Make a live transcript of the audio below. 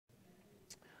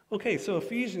Okay, so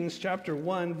Ephesians chapter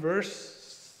 1,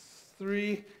 verse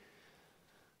 3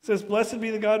 says, "Blessed be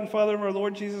the God and Father of our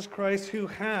Lord Jesus Christ, who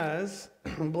has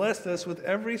blessed us with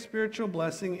every spiritual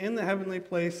blessing in the heavenly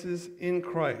places in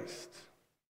Christ,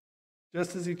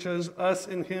 just as he chose us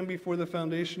in him before the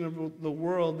foundation of the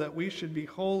world, that we should be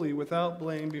holy without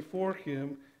blame before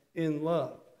him in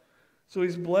love." So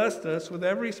he's blessed us with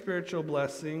every spiritual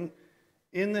blessing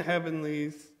in the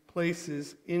heavenly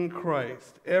places in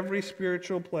Christ. Every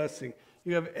spiritual blessing.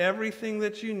 You have everything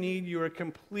that you need. You are a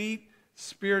complete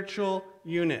spiritual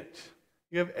unit.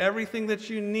 You have everything that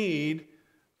you need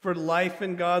for life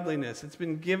and godliness. It's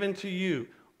been given to you.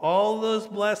 All those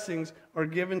blessings are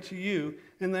given to you,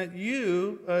 and that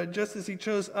you, just as he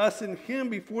chose us in him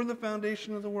before the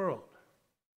foundation of the world.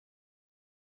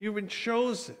 You've been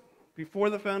chosen before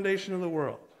the foundation of the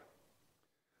world.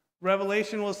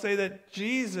 Revelation will say that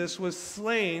Jesus was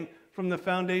slain from the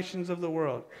foundations of the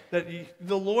world. That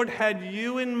the Lord had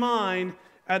you in mind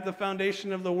at the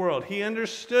foundation of the world. He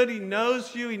understood, he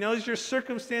knows you, he knows your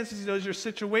circumstances, he knows your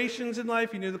situations in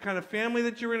life, he knew the kind of family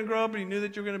that you were going to grow up in, he knew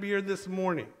that you were going to be here this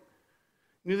morning.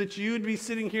 He knew that you would be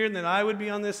sitting here and that I would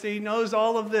be on this day. He knows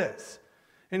all of this.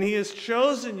 And he has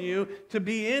chosen you to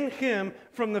be in him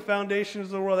from the foundations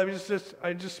of the world.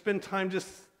 I just spend time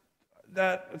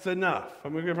that's enough.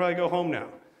 We're going to probably go home now.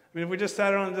 If we just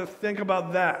sat around and just think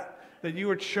about that you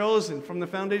were chosen from the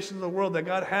foundations of the world, that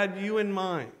God had you in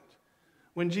mind.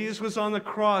 When Jesus was on the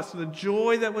cross, the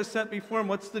joy that was set before him,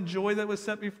 what's the joy that was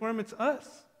set before him? It's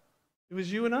us. It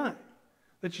was you and I.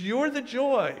 That you're the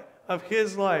joy of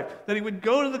his life. That he would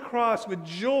go to the cross with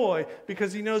joy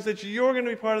because he knows that you're going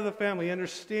to be part of the family. He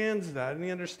understands that. And he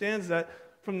understands that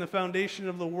from the foundation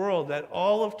of the world, that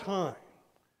all of time,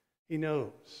 he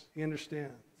knows. He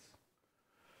understands.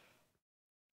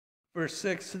 Verse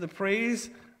 6, "To the praise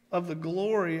of the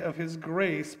glory of his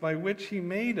grace, by which he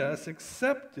made us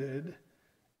accepted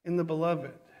in the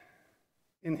beloved.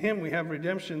 In him we have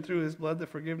redemption through his blood, the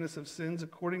forgiveness of sins,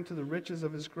 according to the riches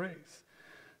of his grace."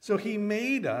 So he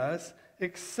made us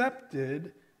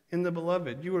accepted in the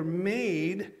beloved. You were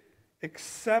made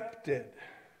accepted.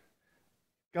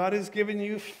 God has given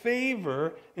you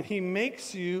favor, and he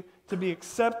makes you to be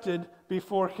accepted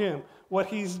before him. What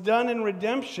he's done in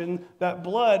redemption, that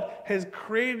blood, has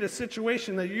created a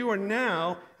situation that you are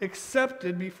now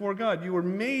accepted before God. You were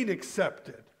made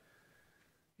accepted.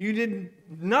 You did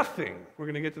nothing. We're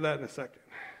going to get to that in a second.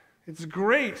 It's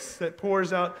grace that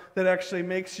pours out that actually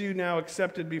makes you now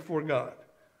accepted before God.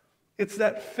 It's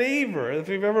that favor. If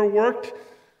you've ever worked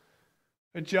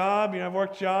a job, I've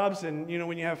worked jobs, and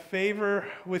when you have favor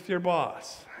with your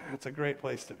boss, that's a great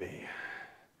place to be.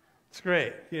 It's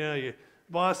great. Your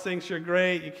boss thinks you're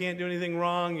great, you can't do anything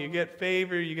wrong, you get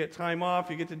favor, you get time off,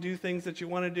 you get to do things that you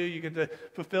want to do, you get to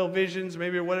fulfill visions,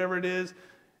 maybe, or whatever it is.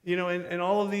 And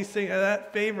all of these things,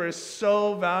 that favor is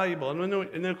so valuable. And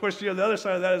then, of course, the other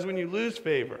side of that is when you lose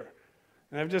favor.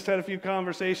 And I've just had a few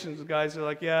conversations with guys who are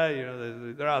like, yeah,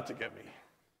 they're out to get me.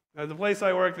 At the place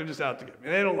I work, they're just out to get me.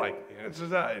 They don't like me.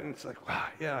 It's like, wow,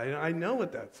 yeah, I know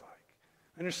what that's like.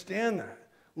 I understand that.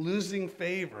 Losing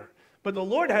favor. But the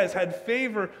Lord has had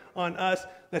favor on us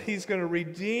that he's going to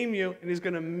redeem you and he's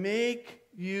going to make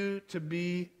you to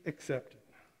be accepted.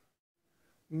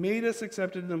 Made us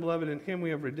accepted in the beloved. In him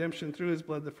we have redemption through his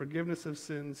blood, the forgiveness of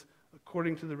sins,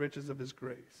 according to the riches of his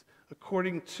grace.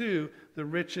 According to the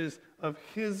riches of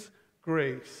his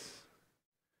grace,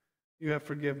 you have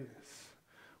forgiveness.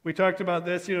 We talked about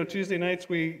this. Tuesday nights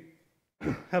we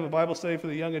have a Bible study for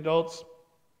the young adults,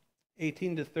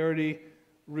 18 to 30,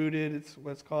 rooted, it's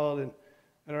what it's called,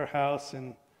 at our house.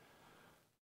 And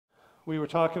we were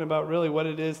talking about really what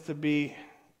it is to be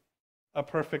a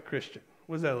perfect Christian.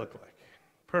 What does that look like?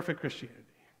 Perfect Christianity.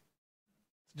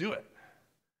 Let's do it.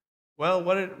 Well,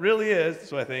 what it really is,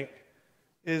 so I think,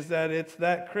 is that it's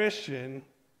that Christian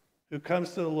who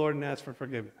comes to the Lord and asks for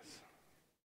forgiveness.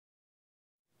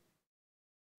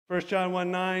 1 John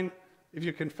 1:9, if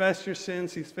you confess your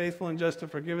sins, he's faithful and just to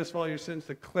forgive us of all your sins,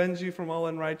 to cleanse you from all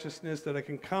unrighteousness, that I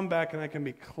can come back and I can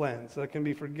be cleansed, that I can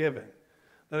be forgiven,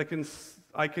 that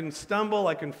I can stumble,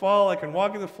 I can fall, I can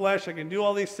walk in the flesh, I can do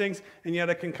all these things, and yet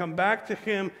I can come back to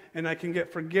him and I can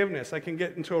get forgiveness. I can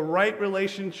get into a right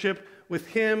relationship with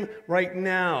him right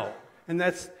now. And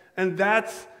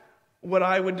that's what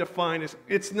I would define as,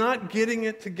 it's not getting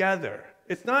it together.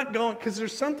 It's not going, because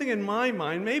there's something in my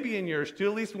mind, maybe in yours too,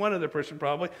 at least one other person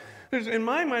probably. In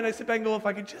my mind, I sit back and go, if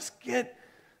I could just get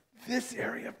this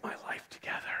area of my life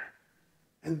together,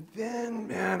 and then,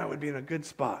 man, I would be in a good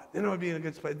spot.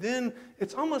 Then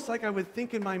it's almost like I would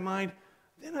think in my mind,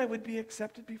 then I would be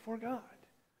accepted before God.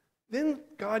 then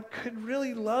God could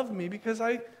really love me because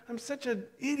I'm such an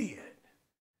idiot.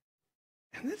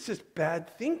 And that's just bad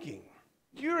thinking.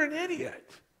 You're an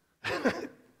idiot.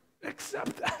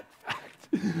 Accept that fact.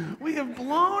 We have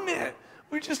blown it.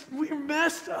 We're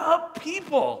messed up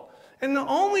people. And the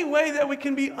only way that we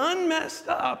can be unmessed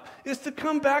up is to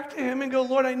come back to him and go,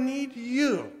 Lord, I need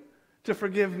you to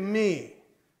forgive me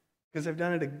because I've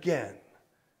done it again.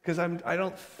 Because I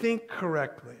don't think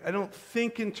correctly. I don't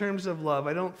think in terms of love.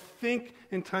 I don't think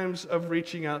in terms of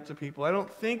reaching out to people. I don't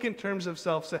think in terms of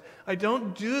self. I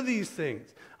don't do these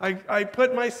things. I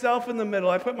put myself in the middle.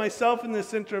 I put myself in the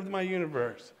center of my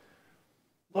universe.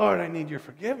 Lord, I need your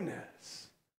forgiveness.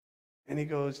 And he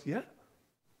goes, yeah,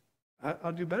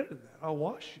 I'll do better than that. I'll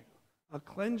wash you. I'll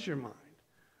cleanse your mind.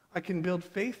 I can build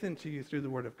faith into you through the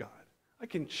Word of God. I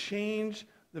can change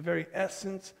the very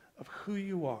essence of who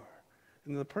you are.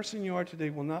 And the person you are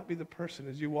today will not be the person.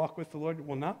 As you walk with the Lord,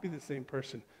 will not be the same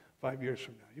person 5 years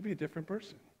from now. You'll be a different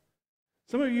person.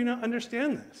 Some of you don't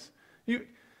understand this.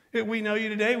 We know you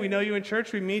today. We know you in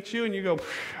church. We meet you, and you go,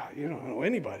 you don't know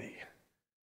anybody.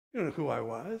 You don't know who I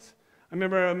was. I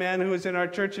remember a man who was in our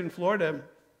church in Florida.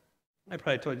 I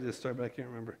probably told you this story, but I can't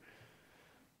remember.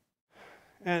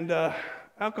 And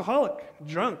alcoholic,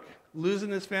 drunk,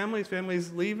 losing his family. His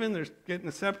family's leaving. They're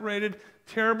getting separated.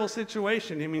 Terrible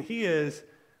situation. I mean, he is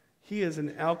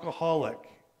an alcoholic,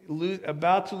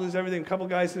 about to lose everything. A couple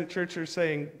guys in the church are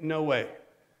saying, no way.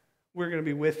 We're going to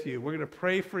be with you. We're going to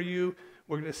pray for you.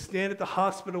 We're going to stand at the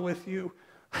hospital with you.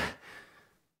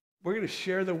 We're going to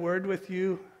share the word with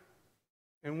you.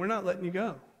 And we're not letting you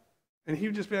go. And he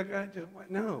would just be like,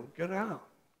 no, get out.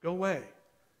 Go away.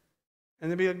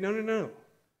 And they'd be like, no.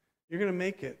 You're going to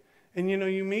make it. And,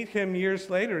 you meet him years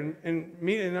later, and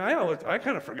I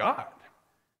kind of forgot.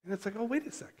 And it's like, oh, wait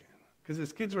a second. Because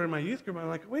his kids were in my youth group, I'm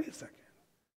like, wait a second.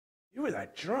 You were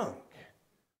that drunk.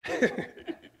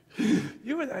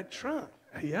 You were that drunk.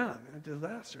 Yeah, man, a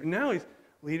disaster. And now he's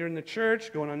leader in the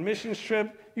church, going on missions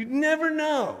trip. You'd never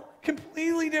know.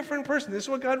 Completely different person. This is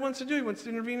what God wants to do. He wants to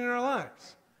intervene in our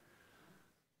lives.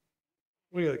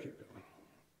 We got to keep going.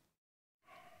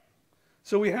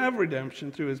 So we have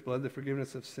redemption through his blood, the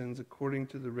forgiveness of sins according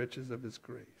to the riches of his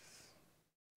grace.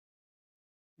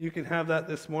 You can have that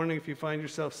this morning if you find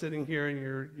yourself sitting here and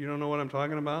you don't know what I'm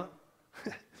talking about.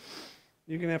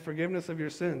 You can have forgiveness of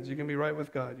your sins. You can be right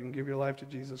with God. You can give your life to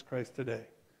Jesus Christ today.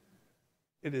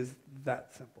 It is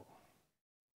that simple.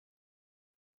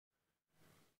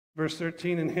 Verse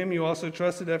 13, in him you also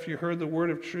trusted after you heard the word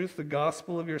of truth, the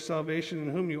gospel of your salvation, in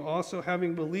whom you also,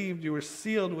 having believed, you were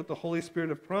sealed with the Holy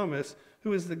Spirit of promise,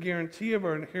 who is the guarantee of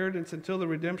our inheritance until the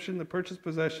redemption, the purchased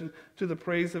possession, to the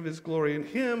praise of his glory. In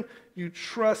him you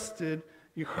trusted,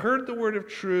 you heard the word of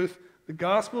truth, the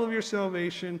gospel of your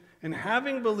salvation, and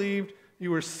having believed,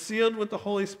 you were sealed with the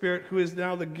Holy Spirit, who is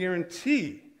now the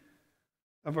guarantee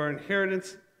of our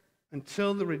inheritance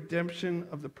until the redemption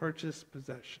of the purchased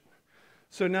possession.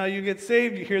 So now you get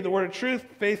saved, you hear the word of truth,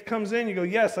 faith comes in, you go,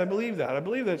 yes, I believe that. I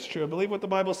believe that's true. I believe what the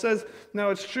Bible says. Now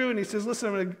it's true. And he says,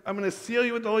 listen, I'm going to seal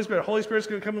you with the Holy Spirit. The Holy Spirit's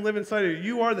going to come and live inside of you.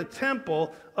 You are the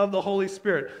temple of the Holy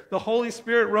Spirit. The Holy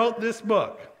Spirit wrote this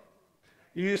book.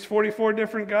 You used 44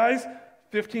 different guys,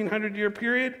 1,500-year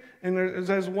period, and it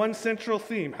has one central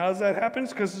theme. How does that happen?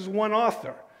 Because there's one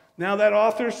author. Now that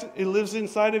author, it lives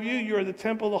inside of you. You are the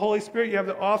temple of the Holy Spirit. You have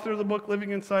the author of the book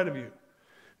living inside of you.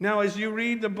 Now, as you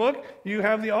read the book, you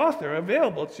have the author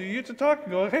available to you to talk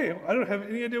and go, hey, I don't have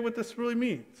any idea what this really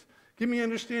means. Give me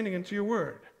understanding into your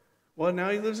word. Well,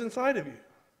 now he lives inside of you.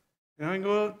 And I can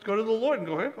go to the Lord and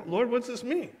go, hey, Lord, what's this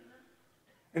mean?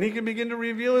 And he can begin to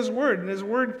reveal his word. And his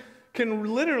word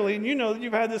can literally, and you know that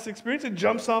you've had this experience, it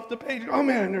jumps off the page. Oh,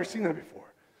 man, I've never seen that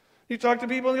before. You talk to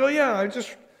people and go, yeah, I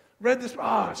just read this.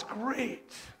 Oh, it's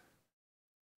great.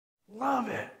 Love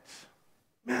it.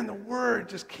 Man, the word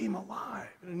just came alive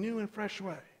in a new and fresh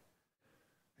way.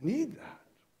 I need that.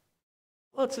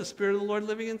 Well, it's the Spirit of the Lord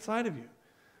living inside of you.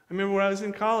 I remember when I was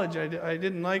in college, I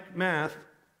didn't like math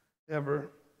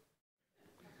ever.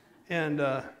 And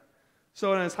so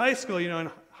when I was high school,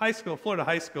 in high school, Florida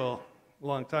high school, a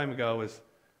long time ago, was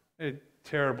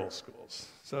terrible schools.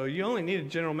 So you only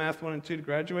needed general math 1 and 2 to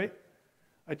graduate.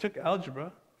 I took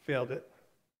algebra, failed it.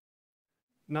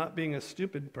 Not being a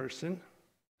stupid person,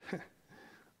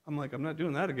 I'm like, I'm not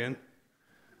doing that again.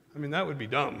 I mean, that would be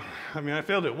dumb. I mean, I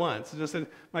failed it once. It just said,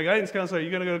 my guidance counselor, are you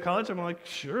going to go to college? I'm like,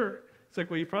 sure. It's like,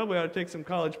 well, you probably ought to take some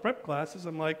college prep classes.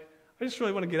 I'm like, I just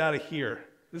really want to get out of here.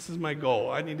 This is my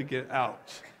goal. I need to get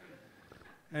out.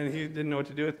 And he didn't know what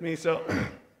to do with me. So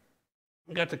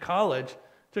I got to college,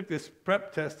 took this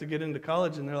prep test to get into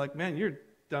college, and they're like, man, you're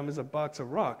dumb as a box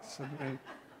of rocks. And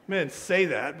they didn't say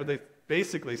that, but they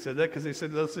basically said that because they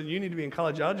said, listen, you need to be in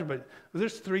college algebra, but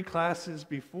there's 3 classes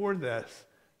before this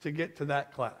to get to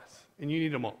that class, and you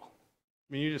need them all.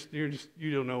 I mean,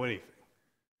 you don't know anything.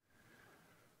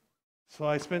 So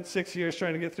I spent 6 years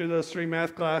trying to get through those 3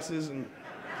 math classes and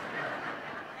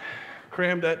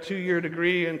crammed that 2-year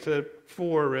degree into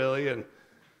 4, really. And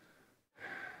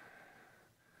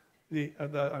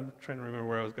I'm trying to remember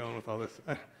where I was going with all this.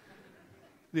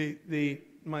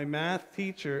 My math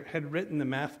teacher had written the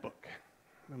math book.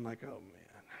 I'm like, oh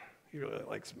man, he really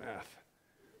likes math.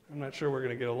 I'm not sure we're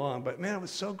going to get along, but man, it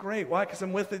was so great. Why? Because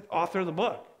I'm with the author of the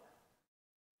book.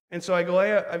 And so I go,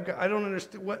 I don't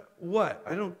understand. What?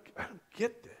 I don't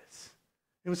get this.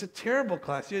 It was a terrible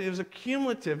class. It was a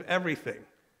cumulative everything.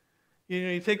 You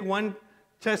know, you take one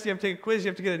test, you have to take a quiz, you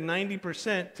have to get a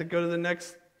 90% to go to the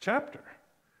next chapter.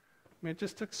 I mean, it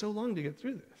just took so long to get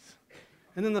through this.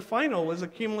 And then the final was a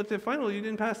cumulative final. You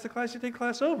didn't pass the class, you take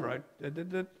class over.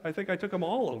 I think I took them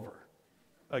all over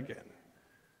again.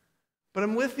 But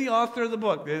I'm with the author of the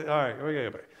book. All right, okay.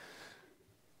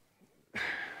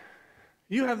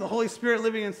 You have the Holy Spirit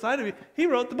living inside of you. He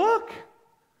wrote the book.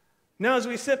 Now as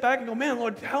we sit back and go, man,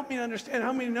 Lord, help me understand,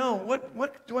 help me know.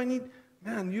 What do I need?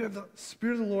 Man, you have the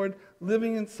Spirit of the Lord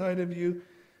living inside of you.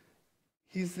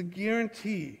 He's the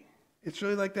guarantee. It's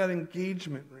really like that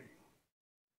engagement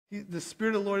ring. The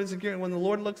Spirit of the Lord is a guarantee. When the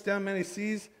Lord looks down, man, when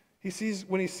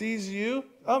he sees you,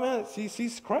 oh man, he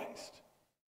sees Christ.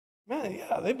 Man,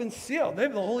 yeah, they've been sealed. They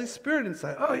have the Holy Spirit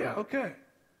inside. Oh yeah, okay.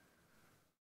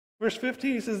 Verse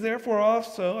 15, he says, therefore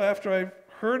also, after I've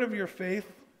heard of your faith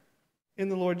in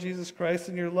the Lord Jesus Christ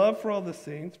and your love for all the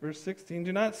saints, verse 16,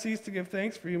 do not cease to give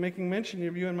thanks for you, making mention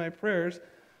of you in my prayers,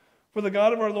 for the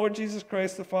God of our Lord Jesus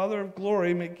Christ, the Father of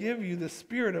glory, may give you the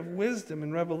spirit of wisdom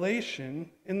and revelation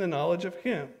in the knowledge of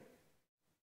him,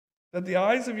 that the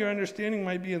eyes of your understanding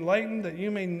might be enlightened, that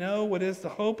you may know what is the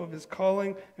hope of his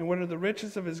calling, and what are the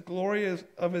riches of his glory,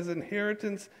 of his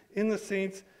inheritance in the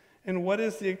saints, and what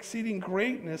is the exceeding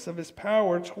greatness of his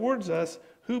power towards us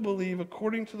who believe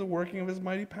according to the working of his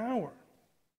mighty power.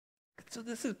 So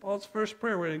this is Paul's first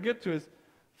prayer. We're going to get to his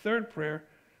third prayer.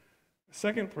 The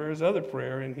second prayer, his other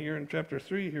prayer in here in chapter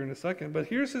 3 here in a second. But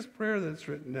here's his prayer that's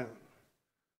written down.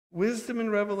 Wisdom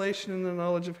and revelation in the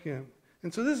knowledge of him.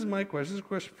 And so this is my question. This is a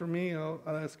question for me. I'll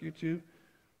ask you too.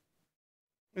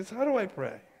 It's how do I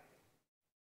pray?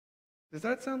 Does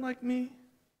that sound like me?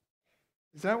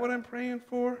 Is that what I'm praying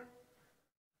for?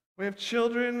 We have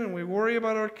children and we worry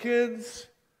about our kids.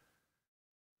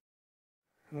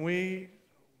 And we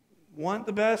want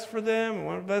the best for them. We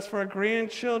want the best for our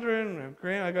grandchildren.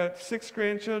 I got 6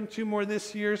 grandchildren, 2 more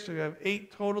this year, so we have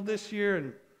 8 total this year.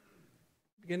 And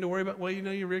begin to worry about,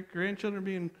 your grandchildren are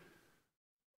being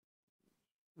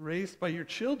raised by your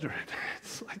children.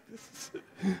 It's like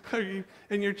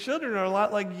and your children are a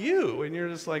lot like you, and you're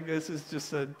just like, this is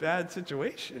just a bad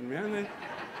situation, man.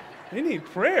 They need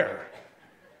prayer.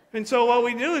 And so what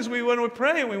we do is we want to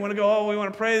pray, and we want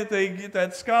to pray that they get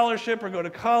that scholarship or go to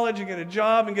college and get a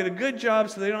job and get a good job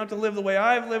so they don't have to live the way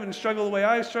I've lived and struggle the way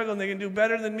I've struggled, and they can do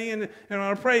better than me, and I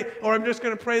want to pray, or I'm just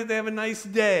going to pray that they have a nice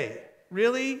day.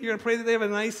 Really? You're going to pray that they have a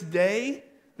nice day?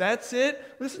 That's it?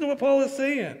 Listen to what Paul is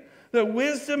saying. The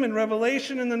wisdom and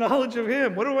revelation and the knowledge of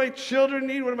him. What do my children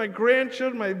need? What do my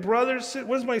grandchildren, my brothers?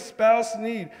 What does my spouse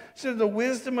need? It says the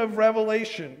wisdom of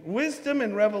revelation. Wisdom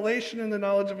and revelation and the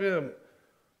knowledge of him.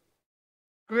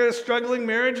 We got a struggling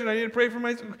marriage and I need to pray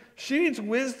for she needs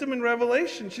wisdom and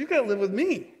revelation. She's got to live with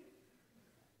me.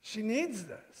 She needs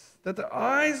this. That the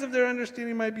eyes of their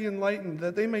understanding might be enlightened.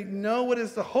 That they might know what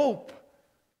is the hope.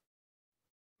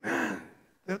 Man,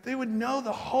 that they would know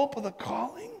the hope of the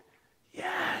calling.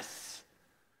 Yes.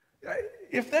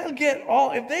 If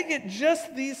they get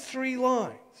just these 3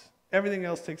 lines, everything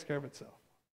else takes care of itself.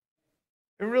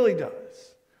 It really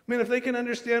does. I mean, if they can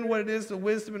understand what it is, the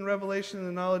wisdom and revelation and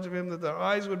the knowledge of him, that their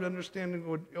eyes would understand and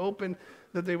would open,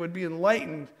 that they would be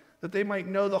enlightened, that they might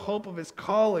know the hope of his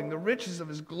calling, the riches of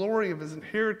his glory, of his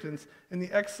inheritance, and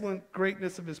the excellent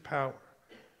greatness of his power.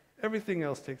 Everything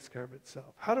else takes care of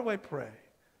itself. How do I pray?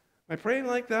 Am I praying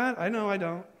like that? I know I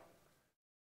don't.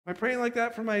 Am I praying like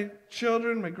that for my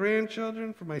children, my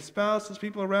grandchildren, for my spouses,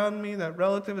 people around me, that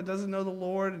relative that doesn't know the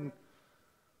Lord?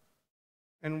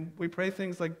 And we pray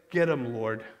things like, get them,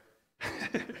 Lord.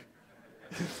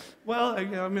 Well, I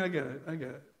get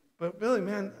it. But really,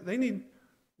 man, they need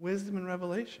wisdom and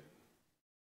revelation.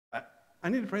 I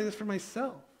need to pray this for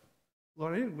myself.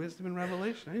 Lord, I need wisdom and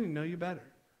revelation. I need to know you better.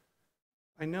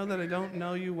 I know that I don't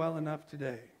know you well enough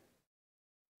today.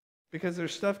 Because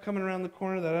there's stuff coming around the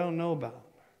corner that I don't know about.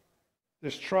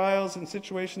 There's trials and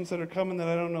situations that are coming that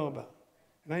I don't know about.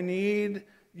 And I need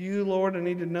you, Lord. I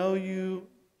need to know you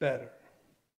better.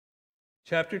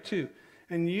 Chapter 2.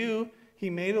 And you he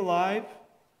made alive,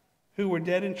 who were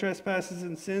dead in trespasses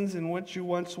and sins, in which you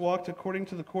once walked according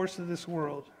to the course of this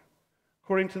world,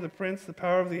 according to the prince, the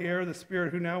power of the air, the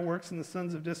spirit who now works in the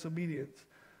sons of disobedience,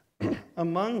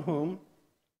 among whom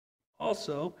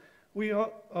also we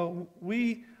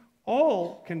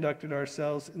all conducted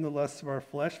ourselves in the lusts of our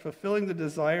flesh, fulfilling the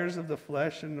desires of the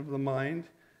flesh and of the mind,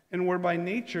 and were by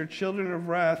nature children of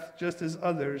wrath, just as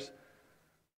others,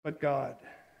 but God.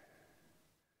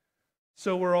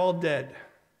 So we're all dead.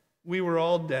 We were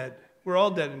all dead. We're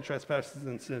all dead in trespasses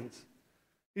and sins.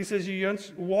 He says, you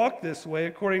walk this way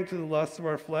according to the lusts of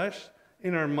our flesh,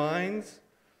 in our minds,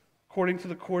 according to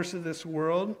the course of this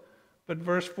world. But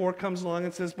verse 4 comes along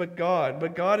and says, but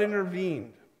God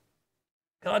intervened.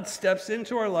 God steps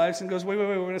into our lives and goes, wait,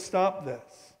 we're going to stop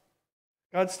this.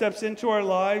 God steps into our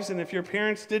lives, and if your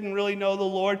parents didn't really know the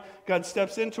Lord, God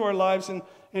steps into our lives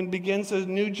and begins a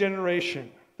new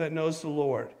generation that knows the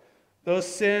Lord. Those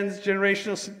sins,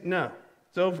 generational sin, no,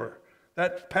 it's over.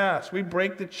 That's past. We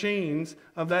break the chains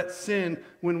of that sin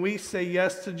when we say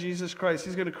yes to Jesus Christ.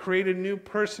 He's going to create a new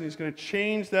person. He's going to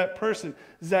change that person.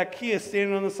 Zacchaeus,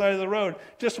 standing on the side of the road,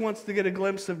 just wants to get a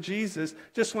glimpse of Jesus,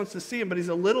 just wants to see him, but he's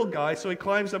a little guy, so he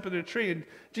climbs up in a tree, and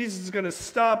Jesus is going to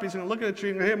stop. He's going to look at the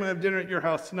tree and go, hey, I'm going to have dinner at your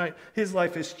house tonight. His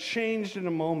life is changed in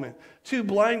a moment. Two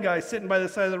blind guys sitting by the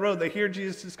side of the road, they hear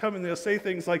Jesus is coming. They'll say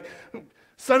things like,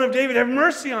 Son of David, have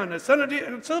mercy on us. Son of David.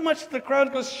 And so much the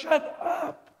crowd goes, shut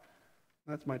up.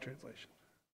 That's my translation.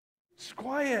 It's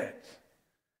quiet.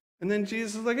 And then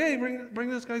Jesus is like, hey, bring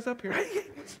those guys up here. Hey,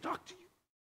 let's talk to you.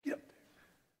 Get up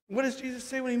there. What does Jesus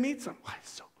say when he meets them? Why, it's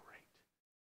so great.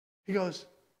 He goes,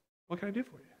 what can I do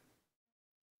for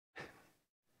you?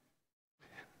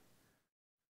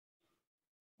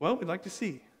 Well, we'd like to see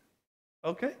you.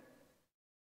 Okay.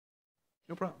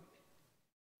 No problem.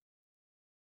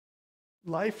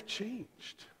 Life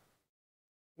changed.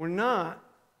 We're not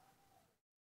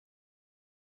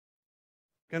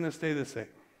going to stay the same.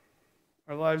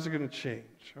 Our lives are going to change.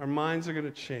 Our minds are going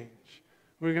to change.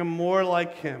 We're going to be more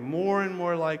like him, more and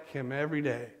more like him every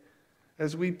day.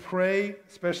 As we pray,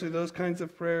 especially those kinds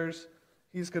of prayers,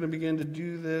 he's going to begin to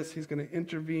do this. He's going to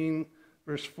intervene.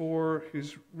 Verse 4,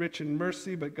 who's rich in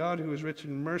mercy, but God who is rich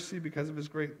in mercy because of his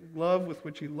great love with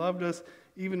which he loved us,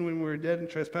 even when we were dead in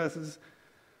trespasses,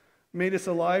 made us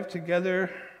alive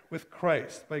together with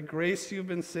Christ. By grace you've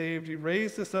been saved. He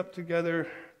raised us up together,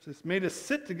 just made us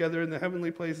sit together in the heavenly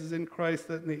places in Christ,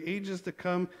 that in the ages to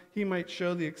come he might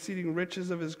show the exceeding riches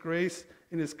of his grace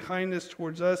in his kindness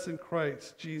towards us in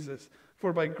Christ Jesus.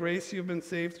 For by grace you have been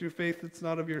saved through faith. It's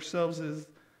not of yourselves.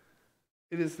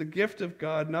 It is the gift of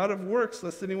God, not of works,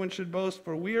 lest anyone should boast.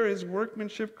 For we are his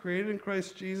workmanship, created in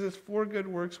Christ Jesus for good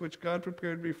works, which God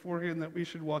prepared beforehand that we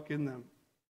should walk in them.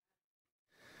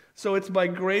 So it's by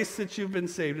grace that you've been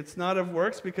saved. It's not of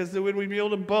works, because then we'd be able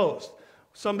to boast.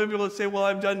 Some people would say, well,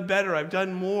 I've done better. I've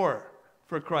done more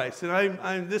for Christ.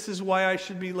 And this is why I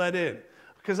should be let in.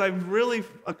 Because I've really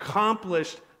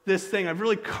accomplished this thing. I've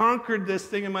really conquered this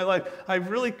thing in my life.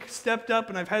 I've really stepped up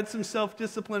and I've had some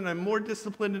self-discipline. I'm more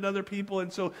disciplined than other people.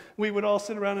 And so we would all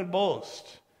sit around and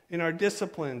boast in our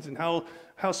disciplines and how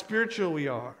spiritual we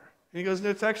are. And he goes, no,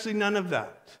 it's actually none of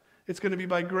that. It's going to be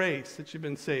by grace that you've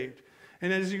been saved.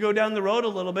 And as you go down the road a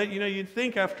little bit, you'd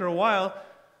think after a while,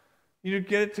 you'd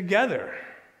get it together.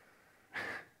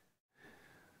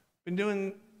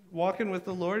 Been walking with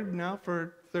the Lord now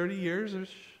for 30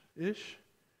 years-ish.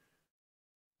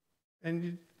 And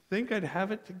you'd think I'd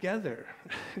have it together.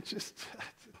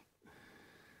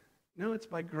 No, it's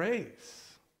by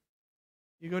grace.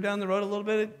 You go down the road a little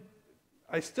bit,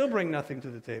 I still bring nothing to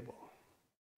the table.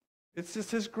 It's just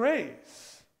his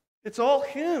grace. It's all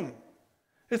him.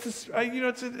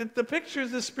 The picture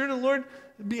is the Spirit of the Lord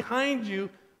behind you,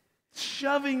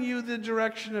 shoving you the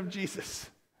direction of Jesus.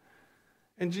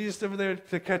 And Jesus over there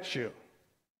to catch you,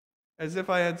 as if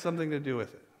I had something to do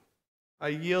with it. I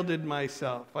yielded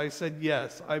myself. I said,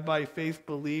 yes, I by faith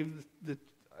believe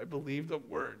the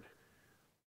word.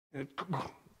 And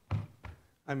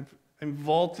I'm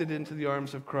vaulted into the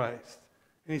arms of Christ.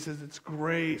 And he says, it's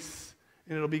grace.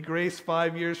 And it'll be grace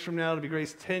 5 years from now. It'll be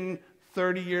grace 10,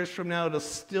 30 years from now. It'll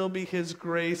still be his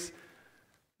grace.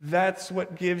 That's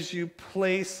what gives you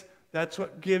place. That's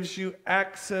what gives you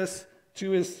access to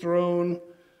his throne.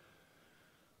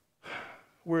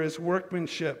 We're his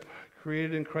workmanship,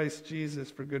 created in Christ Jesus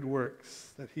for good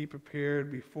works, that he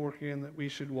prepared beforehand that we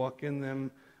should walk in them.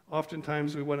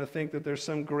 Oftentimes we want to think that there's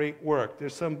some great work,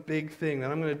 there's some big thing,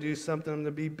 that I'm going to do something, I'm going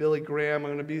to be Billy Graham, I'm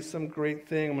going to be some great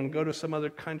thing, I'm going to go to some other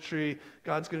country,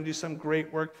 God's going to do some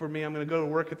great work for me, I'm going to go to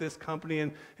work at this company,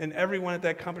 and everyone at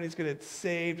that company is going to get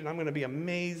saved, and I'm going to be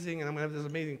amazing, and I'm going to have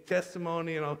this amazing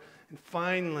testimony, and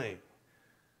finally,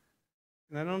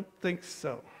 and I don't think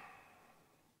so.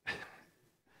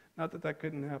 Not that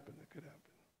couldn't happen, it could happen.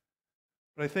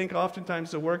 But I think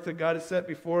oftentimes the work that God has set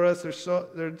before us,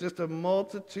 there's just a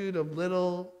multitude of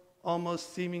little,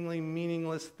 almost seemingly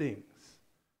meaningless things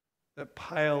that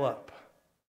pile up.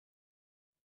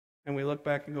 And we look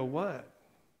back and go, what?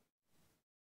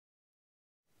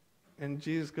 And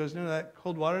Jesus goes, no, that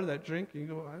cold water, that drink, and you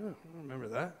go, I don't remember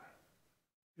that.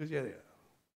 He goes, yeah.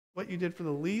 What you did for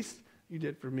the least, you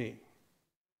did for me.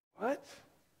 What?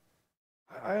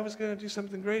 I was going to do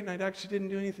something great, and I actually didn't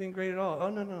do anything great at all. Oh,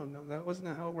 no, that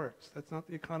wasn't how it works. That's not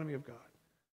the economy of God.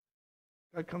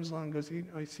 God comes along and goes, he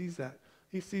sees that.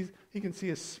 He can see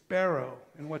a sparrow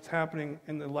and what's happening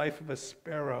in the life of a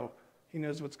sparrow. He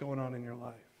knows what's going on in your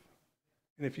life.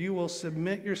 And if you will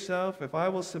submit yourself, if I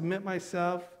will submit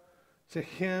myself to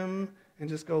him and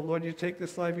just go, Lord, you take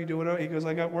this life, you do whatever. He goes,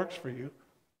 I got works for you.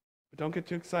 But don't get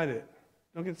too excited.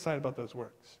 Don't get excited about those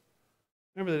works.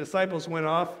 Remember, the disciples went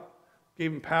off,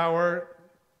 gave him power,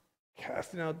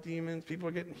 casting out demons, people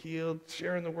are getting healed,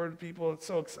 sharing the word with people. It's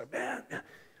so exciting. Man,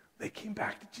 they came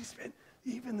back to Jesus, man,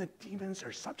 even the demons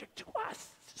are subject to us.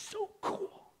 It's so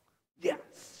cool.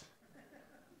 Yes.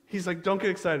 He's like, don't get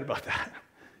excited about that.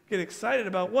 Get excited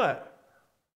about what?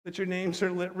 That your names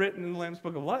are written in the Lamb's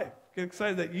Book of Life. Get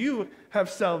excited that you have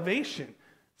salvation.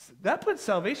 That puts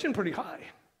salvation pretty high.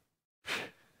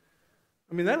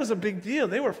 I mean, that was a big deal.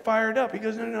 They were fired up. He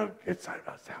goes, no, get excited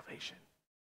about salvation.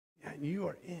 Yeah, you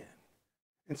are in.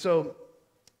 And so,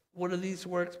 what are these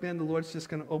works, man? The Lord's just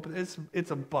going to open.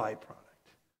 It's a byproduct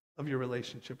of your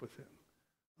relationship with him.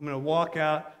 I'm going to walk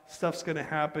out. Stuff's going to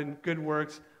happen. Good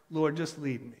works. Lord, just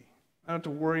lead me. I don't have to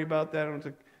worry about that. I don't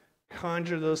have to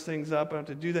conjure those things up. I don't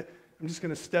have to do that. I'm just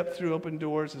going to step through open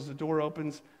doors as the door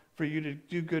opens for you to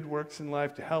do good works in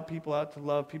life, to help people out, to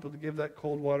love people, to give that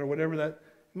cold water, whatever that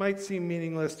might seem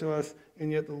meaningless to us, and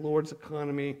yet the Lord's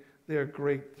economy, they are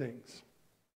great things.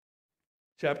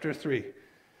 Chapter 3.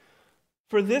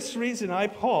 For this reason, I,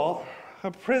 Paul,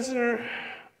 a prisoner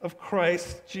of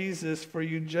Christ Jesus for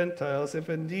you Gentiles, if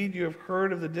indeed you have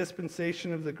heard of the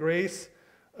dispensation of the grace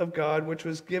of God, which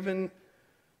was given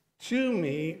to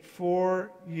me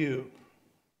for you,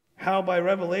 how by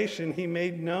revelation he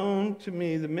made known to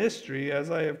me the mystery, as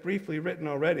I have briefly written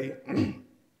already,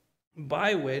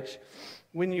 by which,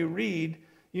 when you read,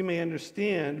 you may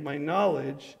understand my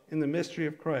knowledge in the mystery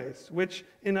of Christ, which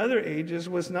in other ages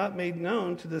was not made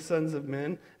known to the sons of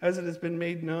men, as it has been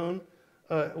made known,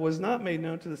 was not made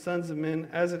known to the sons of men,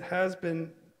 as it has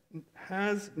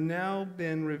now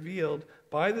been revealed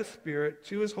by the Spirit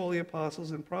to his holy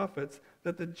apostles and prophets,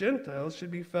 that the Gentiles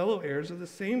should be fellow heirs of the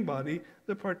same body,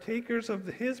 the partakers of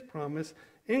his promise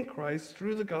in Christ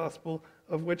through the gospel,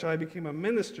 of which I became a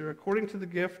minister according to the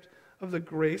gift of the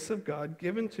grace of God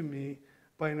given to me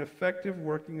by an effective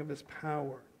working of his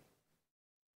power.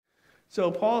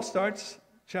 So Paul starts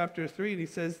chapter 3 and he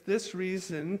says, this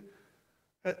reason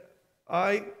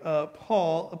I,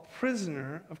 Paul, a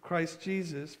prisoner of Christ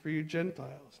Jesus for you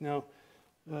Gentiles. Now,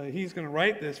 he's going to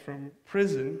write this from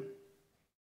prison,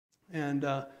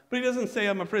 but he doesn't say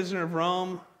I'm a prisoner of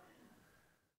Rome.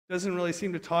 Doesn't really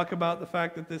seem to talk about the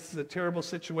fact that this is a terrible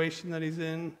situation that he's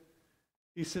in.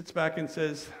 He sits back and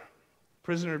says,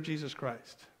 prisoner of Jesus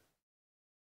Christ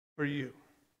for you.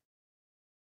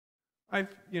 I've,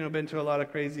 been to a lot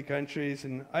of crazy countries,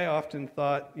 and I often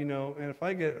thought, and if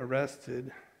I get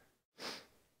arrested,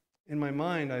 in my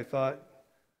mind I thought,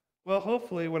 well,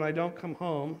 hopefully when I don't come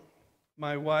home,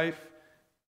 my wife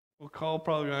will call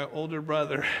probably my older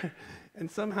brother, and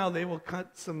somehow they will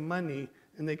cut some money,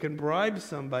 and they can bribe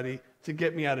somebody to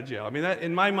get me out of jail. I mean,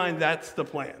 in my mind, that's the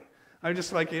plan. I'm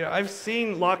just like, I've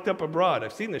seen Locked Up Abroad.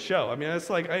 I've seen the show. I mean, it's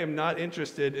like I am not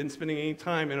interested in spending any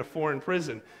time in a foreign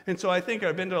prison. And so I think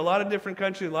I've been to a lot of different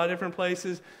countries, a lot of different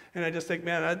places, and I just think,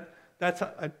 man, that's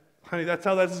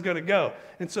how this is going to go.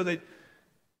 And so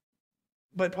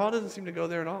but Paul doesn't seem to go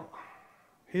there at all.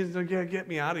 He's like, yeah, get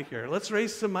me out of here. Let's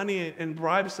raise some money and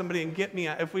bribe somebody and get me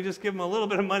out. If we just give them a little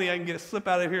bit of money, I can slip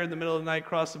out of here in the middle of the night,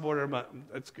 cross the border.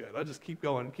 That's good. I'll just keep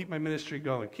going, keep my ministry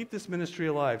going, keep this ministry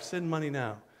alive, send money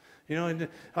now. And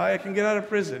I can get out of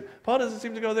prison. Paul doesn't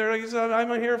seem to go there. He says, I'm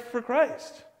here for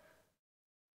Christ.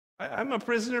 I'm a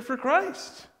prisoner for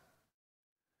Christ.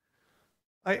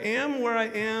 I am where I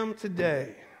am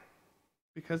today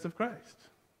because of Christ.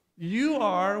 You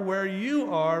are where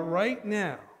you are right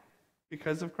now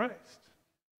because of Christ.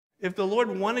 If the Lord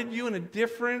wanted you in a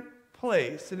different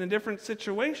place, in a different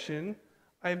situation,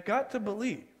 I've got to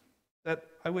believe that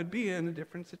I would be in a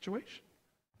different situation.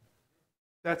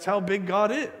 That's how big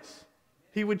God is.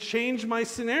 He would change my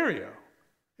scenario.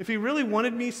 If he really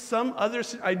wanted me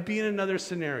I'd be in another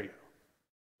scenario.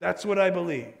 That's what I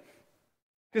believe.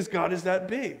 Because God is that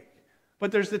big.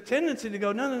 But there's the tendency to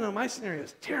go, no, my scenario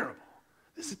is terrible.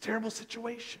 This is a terrible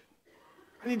situation.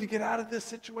 I need to get out of this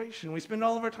situation. We spend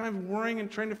all of our time worrying and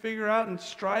trying to figure out and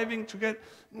striving to get,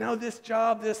 this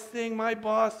job, this thing, my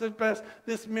boss,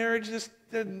 this marriage, this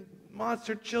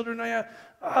monster children I have.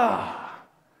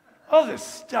 All this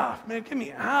stuff, man, get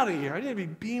me out of here. I need to be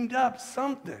beamed up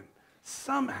somehow.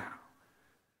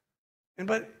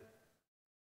 But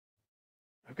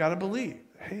I've got to believe,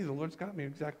 hey, the Lord's got me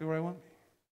exactly where I want me.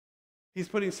 He's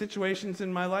putting situations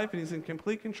in my life, and he's in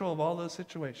complete control of all those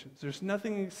situations. There's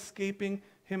nothing escaping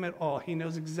him at all. He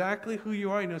knows exactly who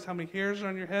you are. He knows how many hairs are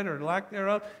on your head or lack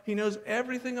thereof. He knows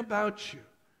everything about you.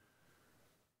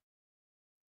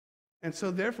 And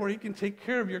so, therefore, he can take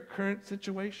care of your current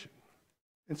situation.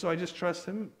 And so I just trust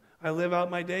him. I live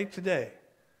out my day today.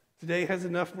 Today has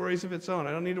enough worries of its own.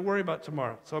 I don't need to worry about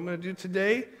tomorrow. So I'm going to do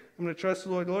today. I'm going to trust the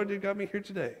Lord. The Lord, you got me here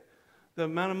today. The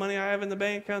amount of money I have in the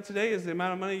bank account today is the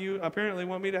amount of money you apparently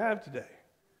want me to have today.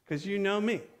 Because you know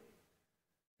me.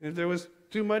 And if there was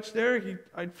too much there,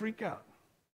 I'd freak out.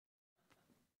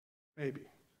 Maybe.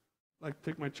 I'd like to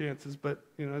take my chances, but,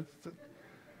 the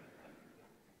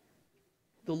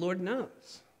Lord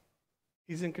knows.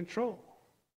 He's in control.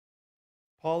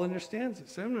 Paul understands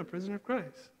this. I'm a prisoner of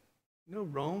Christ. No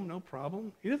Rome, no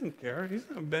problem. He doesn't care. He's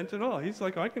not bent at all. He's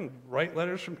like, I can write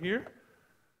letters from here.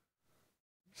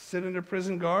 Sit under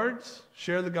prison guards,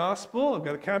 share the gospel. I've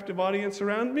got a captive audience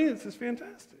around me. This is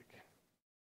fantastic.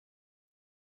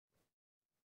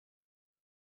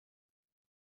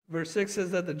 Verse 6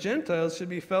 says that the Gentiles should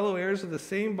be fellow heirs of the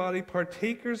same body,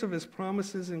 partakers of his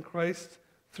promises in Christ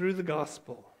through the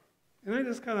gospel. And I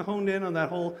just kind of honed in on that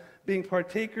whole being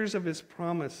partakers of his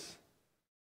promise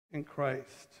in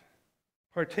Christ.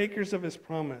 Partakers of his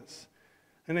promise.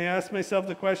 And I asked myself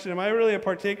the question, am I really a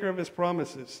partaker of his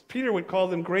promises? Peter would call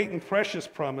them great and precious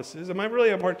promises. Am I really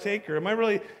a partaker? Am I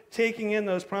really taking in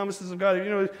those promises of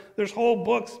God? There's whole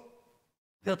books.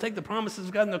 They'll take the promises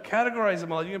of God and they'll categorize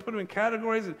them all. You can put them in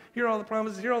categories and here are all the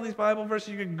promises, here are all these Bible verses.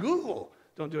 You can Google.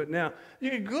 Don't do it now. You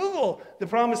can Google the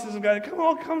promises of God.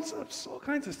 All kinds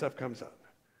of stuff comes up.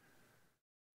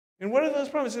 And what are those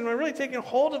promises? Am I really taking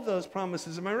hold of those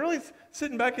promises? Am I really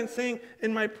sitting back and saying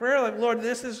in my prayer, like, Lord,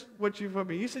 this is what you've put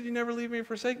me. You said you never leave me or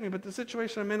forsake me, but the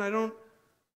situation I'm in, I don't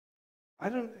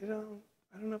know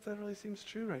if that really seems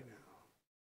true right now.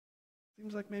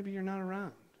 Seems like maybe you're not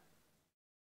around.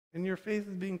 And your faith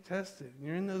is being tested. And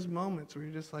you're in those moments where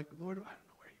you're just like, Lord, I don't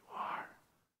know where you are.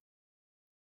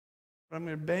 But I'm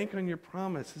going to bank on your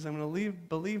promises. I'm going to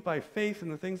believe by faith in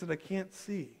the things that I can't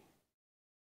see.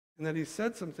 And that he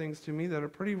said some things to me that are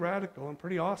pretty radical and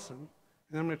pretty awesome,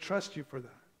 and I'm going to trust you for that.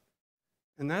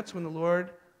 And that's when the Lord,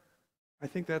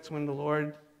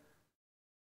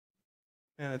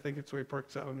 and I think it's where he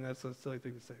perks up. I mean, that's a silly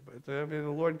thing to say, but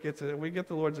the Lord gets it. We get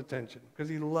the Lord's attention because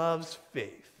he loves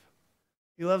faith.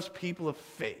 He loves people of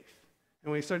faith.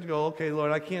 And when you start to go, okay,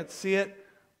 Lord, I can't see it,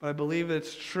 but I believe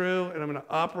it's true, and I'm going to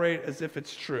operate as if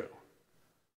it's true.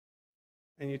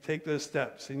 And you take those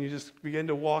steps, and you just begin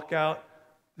to walk out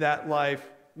that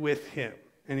life with him.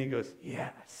 And he goes,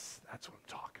 yes, that's what I'm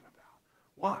talking about.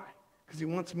 Why? Because he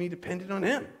wants me dependent on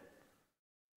him.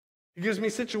 He gives me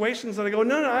situations that I go,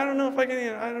 no, I don't know if I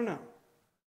can, I don't know.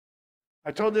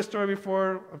 I told this story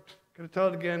before. I'm going to tell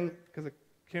it again because I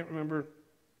can't remember if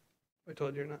I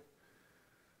told you or not.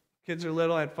 Kids are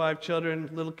little. I had 5 children,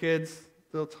 little kids,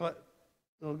 little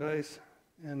guys.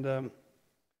 And I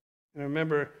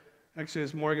remember, actually,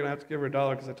 as Morgan, I have to give her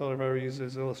 $1 because I told her if I ever used it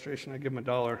as an illustration, I'd give him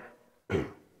 $1.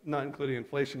 Not including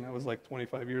inflation. That was like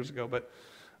 25 years ago. But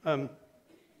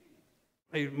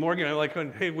hey, Morgan, I'm like,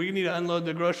 hey, we need to unload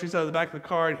the groceries out of the back of the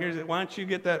car, and here's it. Why don't you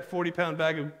get that 40-pound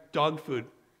bag of dog food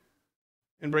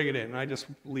and bring it in? And I just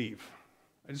leave.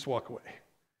 I just walk away.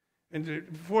 And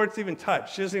before it's even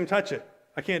touched, she doesn't even touch it.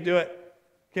 I can't do it.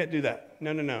 Can't do that.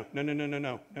 No. Can't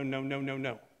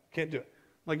do it.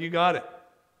 I'm like, you got it.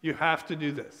 You have to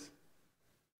do this.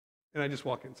 And I just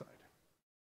walk inside.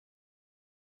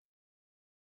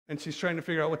 And she's trying to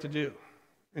figure out what to do.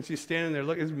 And she's standing there,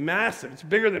 look, it's massive. It's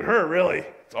bigger than her, really.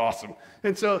 It's awesome.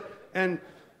 And so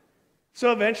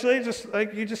eventually, just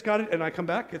like, you just got it. And I come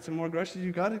back, get some more groceries.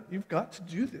 You've got to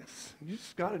do this. You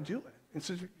just got to do it. And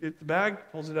so the bag,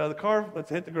 pulls it out of the car,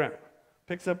 lets it hit the ground.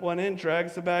 Picks up one end,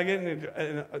 drags the bag in,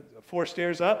 and 4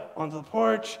 stairs up onto the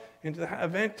porch, into the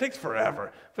event. Takes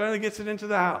forever. Finally gets it into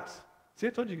the house. See, I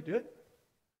told you you could do it.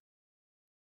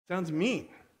 Sounds mean.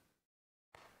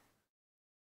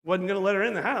 Wasn't going to let her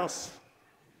in the house.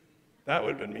 That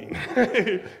would have been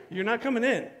mean. You're not coming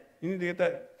in. You need to get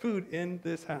that food in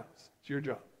this house. It's your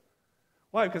job.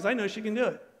 Why? Because I know she can do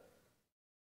it.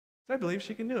 I believe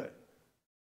she can do it.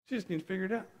 She just needs to figure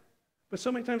it out. But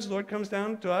so many times the Lord comes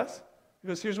down to us. He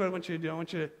goes, here's what I want you to do. I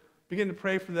want you to begin to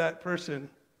pray for that person,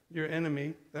 your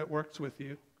enemy that works with you.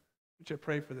 I want you to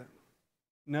pray for them.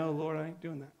 No, Lord, I ain't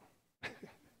doing that.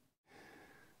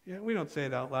 Yeah, we don't say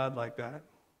it out loud like that.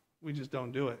 We just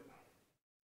don't do it.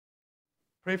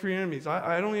 Pray for your enemies.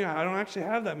 I don't actually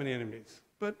have that many enemies,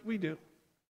 but we do.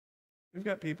 We've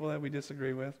got people that we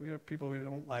disagree with. We have people we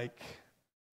don't like,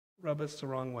 rub us the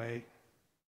wrong way.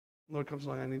 The Lord comes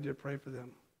along, I need you to pray for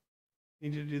them. I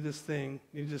need you to do this thing.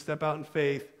 I need you to step out in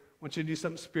faith. I want you to do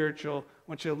something spiritual. I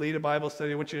want you to lead a Bible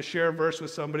study. I want you to share a verse with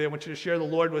somebody. I want you to share the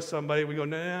Lord with somebody. We go,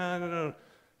 no.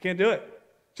 Can't do it.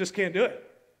 Just can't do it.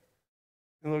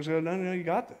 And the Lord's going, no, you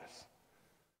got this.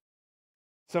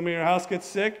 Somebody in your house gets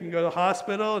sick, you can go to the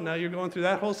hospital, and now you're going through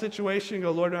that whole situation. You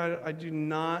go, Lord, I do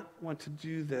not want to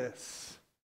do this.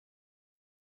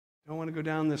 I don't want to go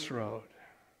down this road.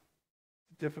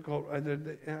 It's difficult. I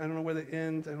don't know where it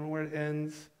ends. I don't know where it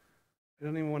ends. I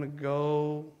don't even want to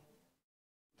go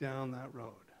down that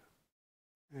road.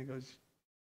 And he goes,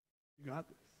 you got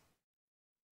this.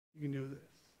 You can do this.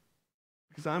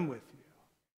 Because I'm with you.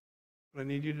 But I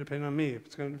need you to depend on me. If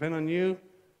it's going to depend on you,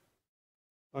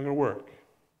 it's not going to work.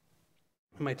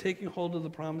 Am I taking hold of the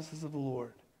promises of the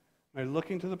Lord? Am I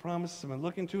looking to the promises? Am I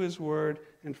looking to his word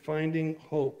and finding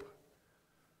hope?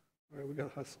 All right, we got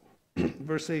to hustle.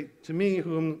 Verse 8, to me,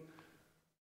 who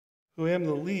am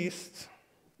the least,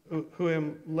 who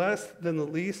am less than the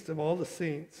least of all the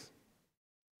saints,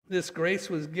 this grace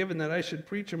was given that I should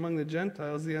preach among the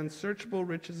Gentiles the unsearchable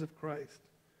riches of Christ.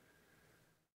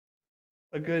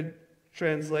 A good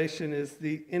translation is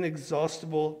the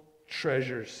inexhaustible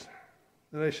treasures.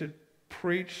 That I should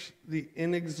preach the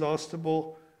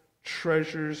inexhaustible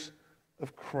treasures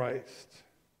of Christ.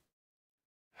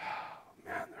 Oh,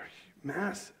 man, they're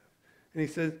massive. And he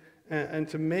says, and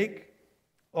to make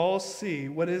all see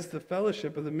what is the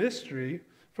fellowship of the mystery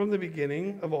from the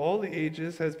beginning of all the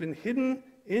ages has been hidden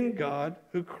in God,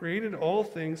 who created all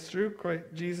things through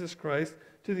Jesus Christ,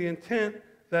 to the intent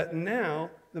that now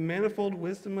the manifold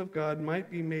wisdom of God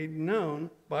might be made known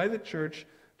by the church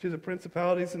to the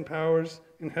principalities and powers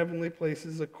in heavenly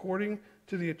places, according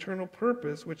to the eternal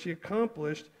purpose which he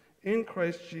accomplished in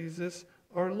Christ Jesus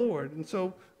our Lord. And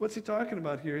so what's he talking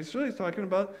about here? He's really talking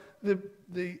about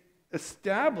the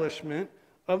establishment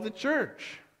of the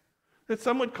church. That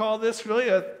some would call this really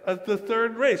the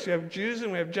third race. You have Jews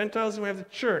and we have Gentiles and we have the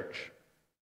church.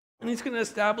 And he's going to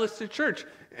establish the church.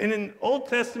 And in Old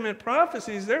Testament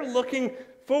prophecies, they're looking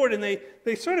forward, and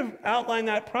they sort of outline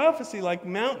that prophecy like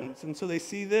mountains. And so they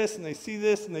see this, and they see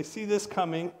this, and they see this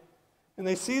coming, and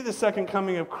they see the second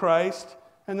coming of Christ,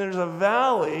 and there's a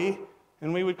valley,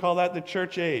 and we would call that the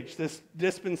church age, this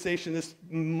dispensation, this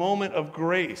moment of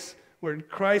grace, where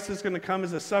Christ is going to come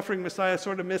as a suffering Messiah.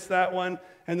 Sort of missed that one,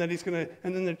 and then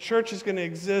the church is going to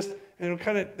exist, and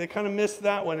they kind of missed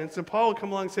that one. And so Paul would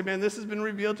come along and say, man, this has been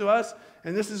revealed to us,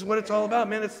 and this is what it's all about.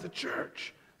 Man, it's the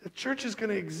church. The church is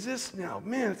going to exist now.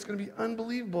 Man, it's going to be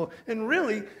unbelievable. And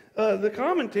really, the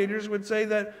commentators would say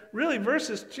that really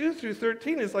verses 2 through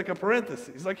 13 is like a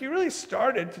parenthesis. Like he really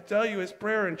started to tell you his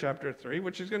prayer in chapter 3,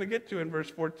 which he's going to get to in verse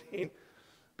 14.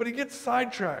 But he gets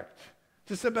sidetracked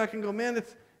to sit back and go, man,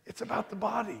 it's about the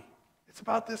body. It's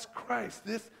about this Christ,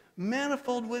 this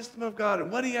manifold wisdom of God.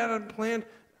 And what he had planned,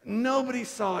 nobody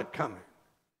saw it coming.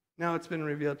 Now it's been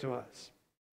revealed to us.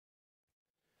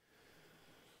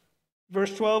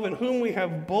 Verse 12, in whom we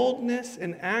have boldness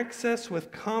and access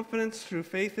with confidence through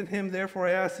faith in him. Therefore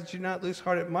I ask that you not lose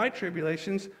heart at my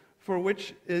tribulations, for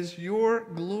which is your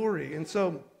glory. And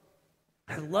so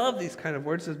I love these kind of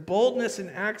words. It's boldness and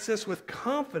access with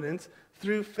confidence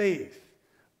through faith.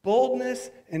 Boldness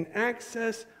and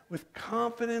access with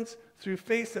confidence through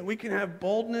faith, that we can have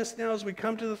boldness now as we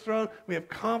come to the throne. We have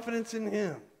confidence in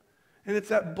him. And it's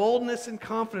that boldness and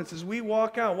confidence as we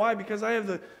walk out. Why? Because I have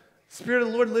the Spirit of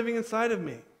the Lord living inside of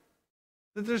me.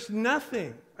 That there's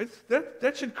nothing.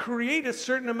 That should create a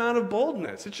certain amount of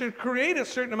boldness. It should create a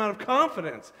certain amount of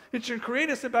confidence. It should create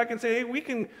us to sit back and say, hey,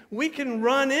 we can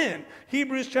run in.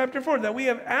 Hebrews chapter 4, that we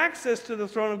have access to the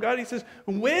throne of God. He says,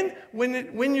 when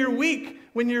you're weak,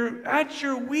 when you're at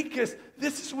your weakest,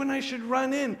 this is when I should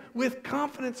run in with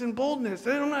confidence and boldness.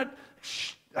 I'm not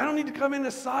I don't need to come in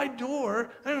a side door.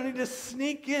 I don't need to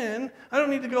sneak in. I don't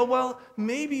need to go, well,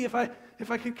 maybe if I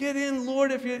could get in,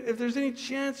 Lord, if there's any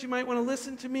chance you might want to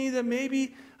listen to me, that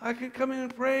maybe I could come in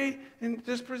and pray and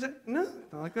just present. No,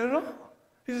 not like that at all.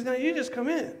 He says, no, you just come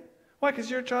in. Why? Because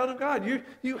you're a child of God.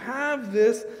 You have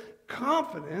this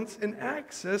confidence and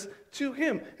access to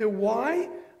him. And why?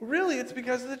 Really, it's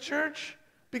because of the church.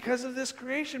 Because of this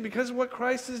creation, because of what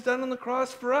Christ has done on the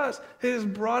cross for us. It has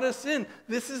brought us in.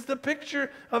 This is the picture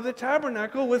of the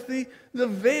tabernacle with the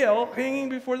veil hanging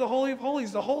before the Holy of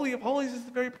Holies. The Holy of Holies is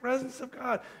the very presence of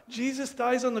God. Jesus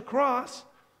dies on the cross,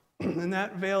 and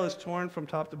that veil is torn from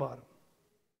top to bottom.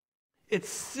 It's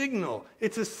signal.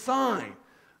 It's a sign.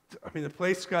 I mean, the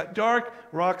place got dark,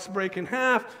 rocks break in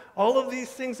half. All of these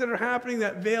things that are happening,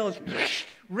 that veil is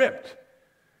ripped.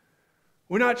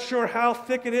 We're not sure how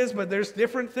thick it is, but there's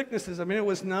different thicknesses. I mean, it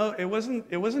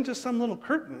wasn't just some little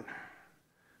curtain.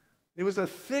 It was a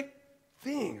thick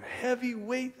thing, a heavy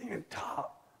weight thing on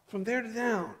top, from there to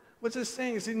down. What's it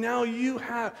saying? It's saying now you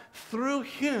have, through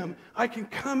him, I can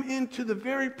come into the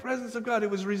very presence of God. It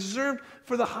was reserved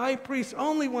for the high priest.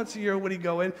 Only once a year would he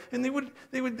go in, and they would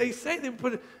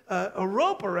put a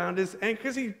rope around his ankle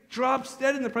because he drops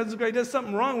dead in the presence of God. He does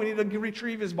something wrong. We need to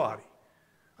retrieve his body.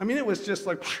 I mean, it was just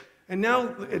like. And now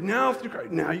through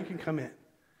Christ, now you can come in.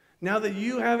 Now that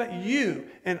you have it, you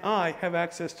and I have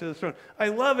access to the throne. I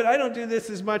love it. I don't do this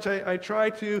as much. I try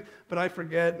to, but I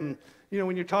forget. And,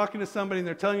 when you're talking to somebody and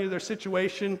they're telling you their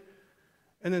situation,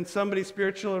 and then somebody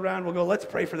spiritual around will go, let's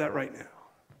pray for that right now.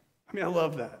 I mean, I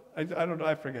love that. I don't know.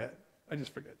 I forget. I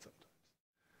just forget sometimes.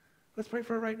 Let's pray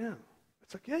for it right now.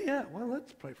 It's like, yeah. Well,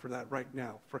 let's pray for that right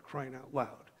now, for crying out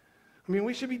loud. I mean,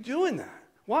 we should be doing that.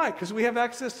 Why? Because we have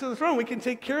access to the throne. We can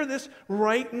take care of this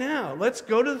right now. Let's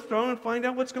go to the throne and find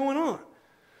out what's going on.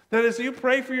 That is, you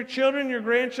pray for your children, your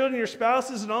grandchildren, your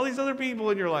spouses, and all these other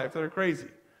people in your life that are crazy.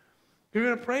 You're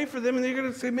going to pray for them, and you're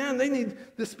going to say, man, they need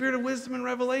the spirit of wisdom and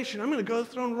revelation. I'm going to go to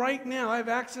the throne right now. I have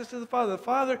access to the Father. The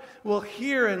Father will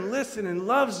hear and listen and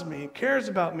loves me and cares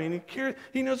about me. And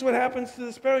He knows what happens to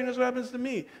the sparrow. He knows what happens to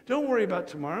me. Don't worry about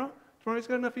tomorrow. Tomorrow's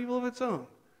got enough evil of its own.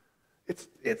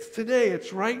 It's today,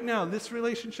 it's right now, this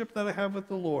relationship that I have with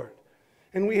the Lord.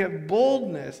 And we have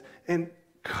boldness and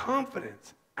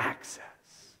confidence, access.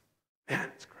 Man,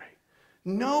 it's great.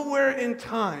 Nowhere in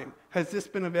time has this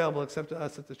been available except to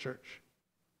us at the church.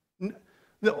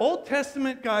 The Old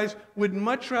Testament guys would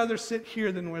much rather sit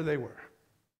here than where they were.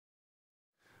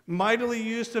 Mightily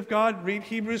used of God. Read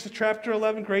Hebrews chapter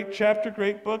 11, great chapter,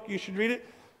 great book. You should read it.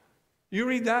 You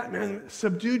read that, man,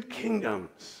 subdued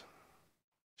kingdoms.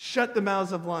 Shut the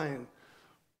mouths of lions.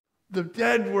 The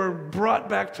dead were brought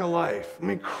back to life. I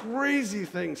mean, crazy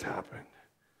things happened.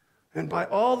 And by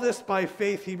all this by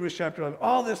faith, Hebrews chapter 11,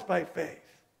 all this by faith.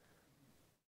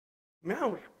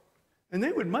 And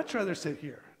they would much rather sit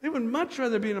here. They would much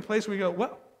rather be in a place where we go,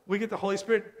 well, we get the Holy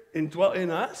Spirit and dwell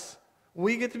in us.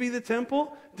 We get to be the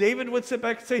temple. David would sit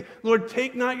back and say, Lord,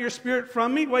 take not your spirit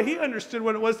from me. Well, he understood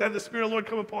what it was to have the Spirit of the Lord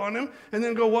come upon him and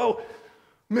then go, whoa,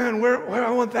 man, where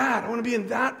I want that. I want to be in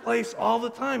that place all the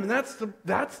time. And that's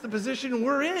the position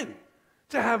we're in,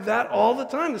 to have that all the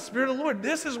time, the Spirit of the Lord.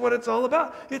 This is what it's all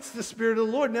about. It's the Spirit of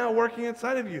the Lord now working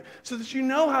inside of you so that you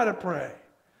know how to pray,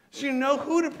 so you know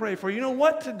who to pray for, you know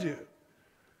what to do.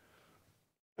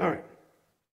 All right.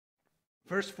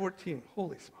 Verse 14,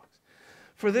 holy smokes.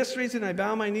 For this reason I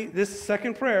bow my knee. This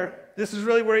second prayer, this is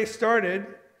really where he started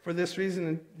for this reason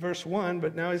in verse 1,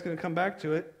 but now he's going to come back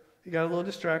to it. He got a little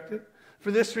distracted.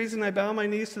 For this reason I bow my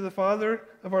knees to the Father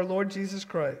of our Lord Jesus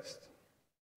Christ,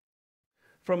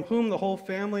 from whom the whole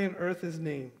family on earth is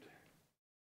named.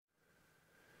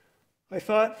 I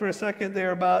thought for a second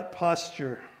there about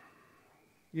posture.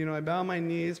 I bow my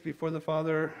knees before the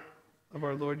Father of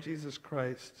our Lord Jesus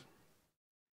Christ.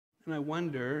 And I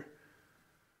wonder,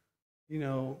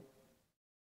 are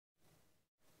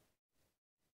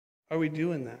we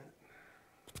doing that?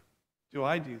 Do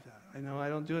I do that? I know I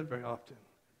don't do it very often.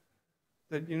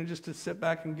 That, just to sit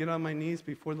back and get on my knees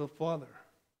before the Father.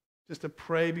 Just to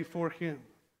pray before Him.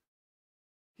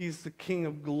 He's the King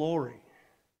of glory.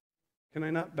 Can I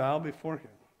not bow before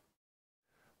Him?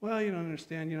 Well, you don't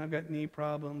understand. I've got knee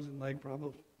problems and leg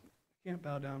problems. I can't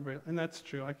bow down very. And that's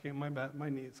true. I can't. My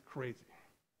knee is crazy.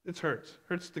 It hurts.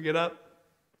 Hurts to get up,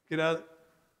 get out.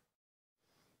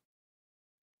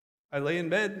 I lay in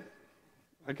bed.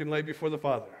 I can lay before the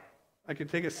Father. I can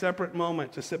take a separate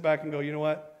moment to sit back and go, you know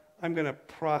what? I'm going to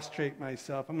prostrate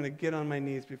myself. I'm going to get on my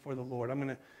knees before the Lord. I'm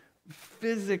going to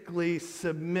physically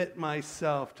submit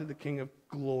myself to the King of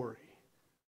glory.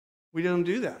 We don't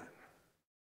do that.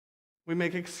 We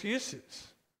make excuses.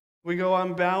 We go,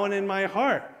 I'm bowing in my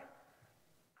heart.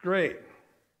 Great.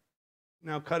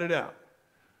 Now cut it out.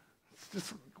 It's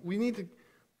just, we need to,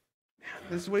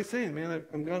 this is what he's saying, man.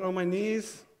 I'm going on my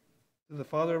knees to the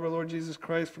Father of our Lord Jesus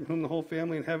Christ, from whom the whole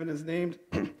family in heaven is named,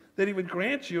 that he would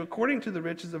grant you, according to the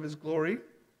riches of his glory,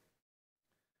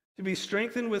 to be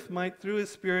strengthened with might through his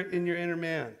Spirit in your inner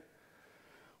man.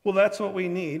 Well, that's what we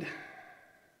need.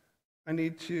 I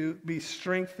need to be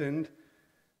strengthened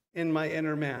in my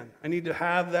inner man. I need to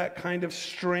have that kind of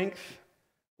strength.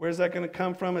 Where's that going to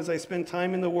come from? As I spend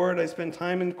time in the Word, I spend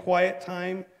time in quiet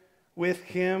time with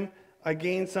him, I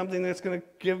gain something that's going to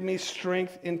give me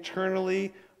strength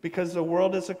internally, because the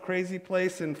world is a crazy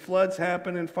place, and floods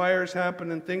happen, and fires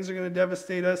happen, and things are going to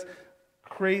devastate us.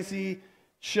 Crazy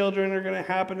children are going to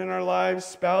happen in our lives.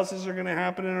 Spouses are going to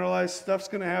happen in our lives. Stuff's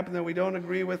going to happen that we don't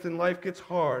agree with, and life gets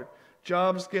hard.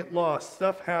 Jobs get lost.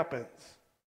 Stuff happens.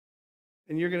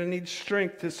 And you're going to need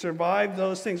strength to survive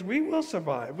those things. We will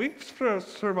survive. We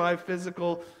survive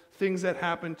physical things that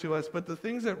happen to us, but the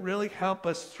things that really help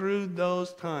us through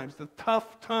those times, the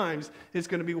tough times, is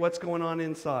going to be what's going on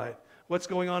inside. What's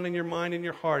going on in your mind and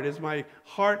your heart? Is my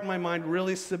heart and my mind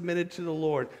really submitted to the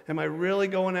Lord? Am I really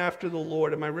going after the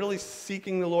Lord? Am I really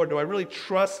seeking the Lord? Do I really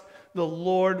trust the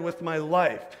Lord with my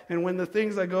life? And when the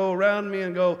things that go around me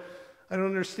and go, I don't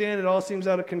understand, it all seems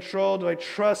out of control, do I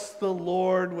trust the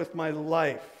Lord with my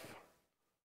life?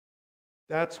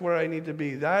 That's where I need to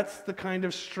be. That's the kind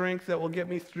of strength that will get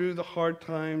me through the hard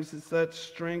times. It's that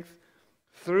strength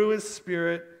through his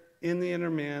Spirit in the inner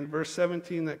man. Verse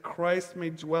 17, that Christ may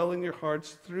dwell in your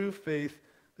hearts through faith,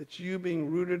 that you, being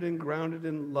rooted and grounded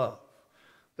in love.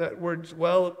 That word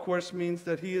dwell, of course, means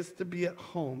that he is to be at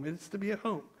home. It's to be at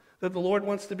home. That the Lord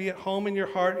wants to be at home in your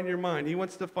heart and your mind. He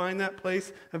wants to find that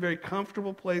place, a very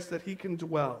comfortable place that he can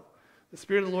dwell. The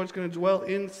Spirit of the Lord is going to dwell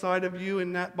inside of you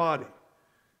in that body.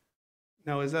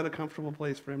 Now, is that a comfortable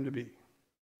place for him to be?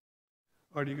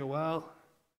 Or do you go, well,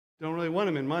 don't really want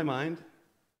him in my mind.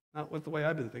 Not with the way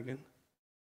I've been thinking.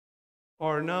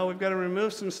 Or, no, we've got to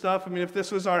remove some stuff. I mean, if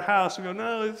this was our house, we go,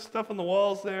 no, there's stuff on the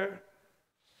walls there.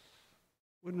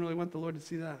 Wouldn't really want the Lord to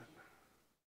see that.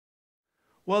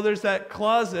 Well, there's that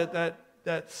closet,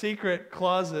 that secret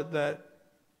closet that,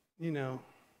 don't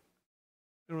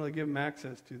really give him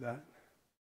access to that.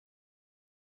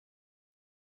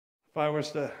 If I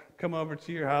was to come over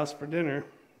to your house for dinner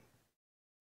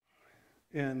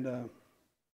and,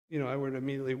 I were to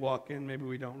immediately walk in, maybe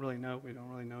we don't really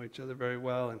know each other very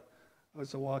well, and I was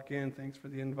to walk in, thanks for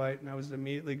the invite, and I was to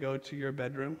immediately go to your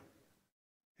bedroom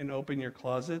and open your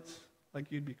closets, like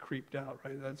you'd be creeped out,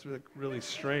 right? That's really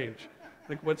strange.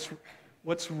 Like,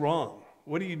 what's wrong?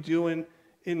 What are you doing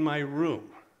in my room?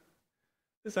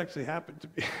 This actually happened to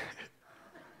me.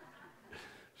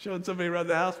 Showing somebody around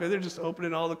the house, man, they're just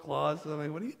opening all the closets. I'm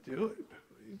like, what are you doing?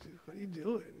 What are you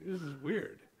doing? This is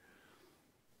weird.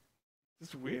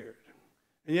 It's weird.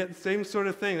 And yet the same sort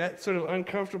of thing, that sort of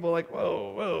uncomfortable, like,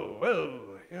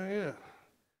 whoa. Yeah.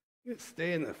 You just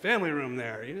stay in the family room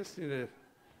there. You just need to,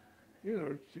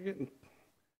 you're getting,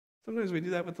 sometimes we do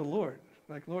that with the Lord.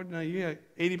 Like, Lord, now you have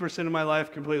 80% of my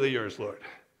life completely yours, Lord.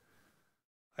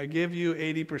 I give you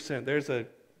 80%. There's a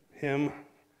hymn.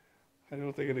 I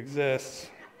don't think it exists.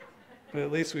 But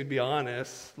at least we'd be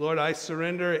honest. Lord, I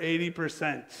surrender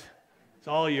 80%. It's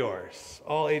all yours,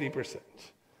 all 80%.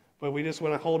 But we just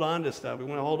want to hold on to stuff. We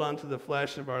want to hold on to the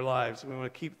flesh of our lives. We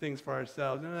want to keep things for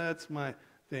ourselves. No, that's my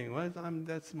thing.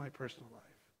 That's my personal life.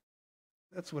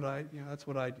 That's what I do.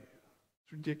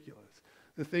 It's ridiculous.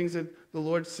 The things that the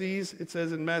Lord sees, it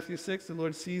says in Matthew 6, the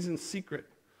Lord sees in secret.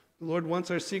 The Lord wants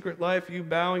our secret life, you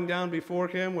bowing down before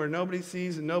him where nobody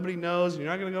sees and nobody knows, and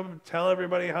you're not going to go up and tell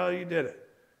everybody how you did it.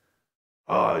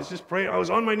 Oh, I was just praying. I was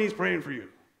on my knees praying for you.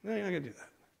 No, you're not going to do that.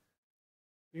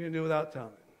 You're going to do it without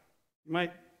telling. You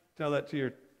might tell that to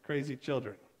your crazy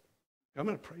children. I'm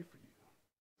going to pray for you.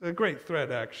 It's a great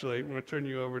threat, actually. I'm going to turn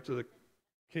you over to the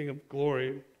King of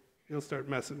Glory. He'll start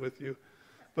messing with you.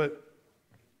 But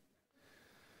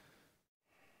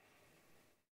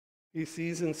he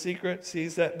sees in secret,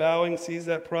 sees that bowing, sees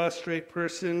that prostrate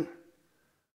person.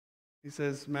 He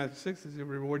says, Matthew 6 says he'll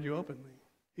reward you openly.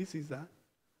 He sees that.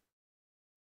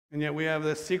 And yet we have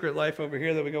this secret life over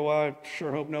here that we go, well, I sure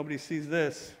hope nobody sees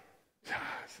this.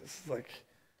 This is like,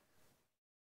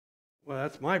 well,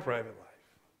 that's my private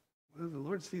life. Well, the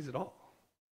Lord sees it all.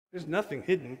 There's nothing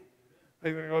hidden.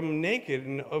 I'm naked,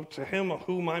 and to him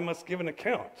whom I must give an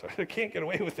account. I can't get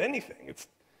away with anything.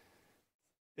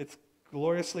 It's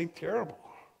gloriously terrible.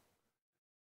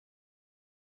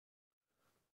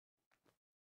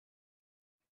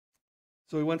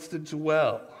 So he wants to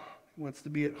dwell. He wants to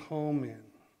be at home in.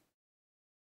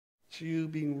 It's you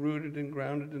being rooted and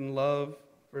grounded in love.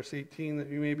 Verse 18, that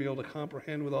you may be able to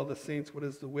comprehend with all the saints what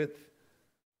is the width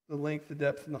the length, the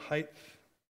depth, and the height.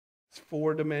 It's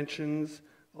 4 dimensions,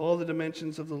 all the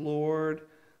dimensions of the Lord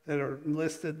that are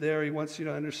listed there. He wants you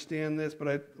to understand this,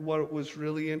 but what was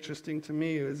really interesting to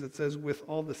me is it says, with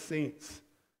all the saints.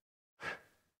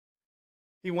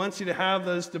 He wants you to have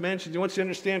those dimensions. He wants you to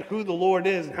understand who the Lord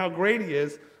is and how great he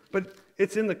is, but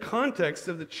it's in the context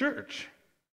of the church.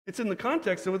 It's in the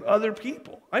context of with other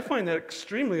people. I find that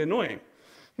extremely annoying.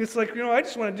 It's like, I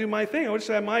just want to do my thing. I just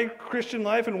have my Christian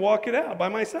life and walk it out by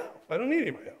myself. I don't need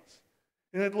anybody else.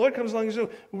 And the Lord comes along and says,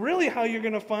 really how you're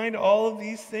going to find all of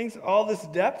these things, all this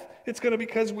depth, it's going to be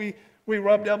because we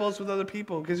rubbed elbows with other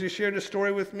people, because you shared a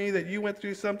story with me that you went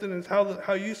through something and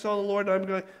how you saw the Lord. I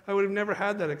would have never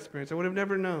had that experience. I would have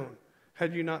never known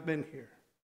had you not been here.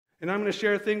 And I'm going to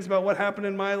share things about what happened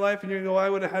in my life, and you're going to go, I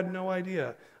would have had no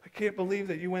idea. I can't believe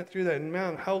that you went through that. And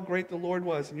man, how great the Lord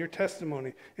was, and your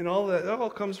testimony, and all that. That all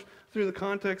comes through the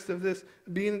context of this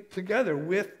being together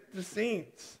with the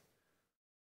saints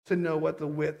to know what the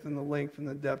width and the length and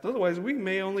the depth. Otherwise, we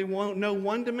may only know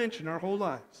one dimension our whole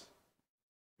lives.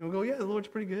 And we'll go, yeah, the Lord's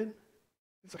pretty good.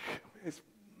 It's like, it's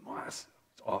massive.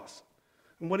 It's awesome.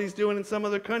 And what he's doing in some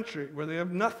other country where they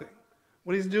have nothing.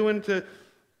 What he's doing to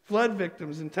flood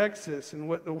victims in Texas,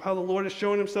 and how the Lord is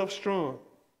showing himself strong.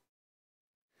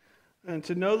 And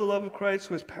to know the love of Christ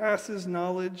which passes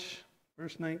knowledge,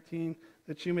 verse 19,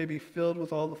 that you may be filled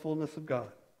with all the fullness of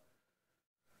God.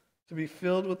 To be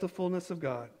filled with the fullness of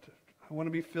God. I want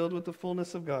to be filled with the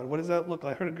fullness of God. What does that look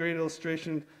like? I heard a great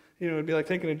illustration. It would be like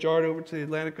taking a jar over to the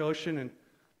Atlantic Ocean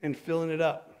and filling it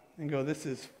up and go, this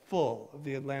is full of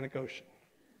the Atlantic Ocean.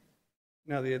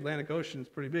 Now, the Atlantic Ocean is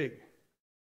pretty big.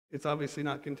 It's obviously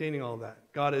not containing all that.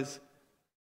 God is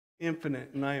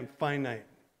infinite and I am finite.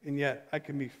 And yet I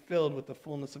can be filled with the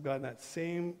fullness of God in that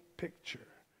same picture.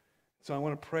 So I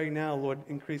want to pray now, Lord,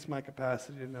 increase my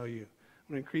capacity to know you.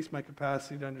 I want to increase my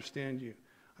capacity to understand you.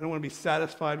 I don't want to be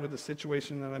satisfied with the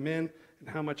situation that I'm in and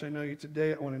how much I know you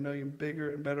today. I want to know you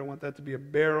bigger and better. I want that to be a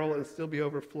barrel and still be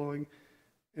overflowing,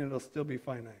 and it'll still be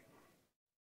finite.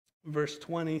 Verse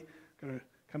 20, going to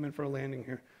come in for a landing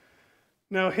here.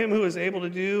 Now him who is able to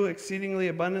do exceedingly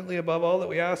abundantly above all that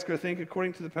we ask or think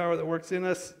according to the power that works in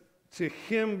us, to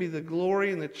him be the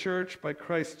glory in the church by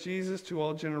Christ Jesus to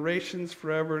all generations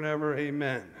forever and ever.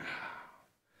 Amen.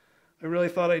 I really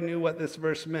thought I knew what this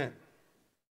verse meant.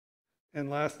 And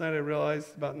last night I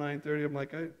realized about 9:30, I'm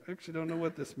like, I actually don't know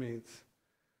what this means.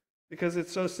 Because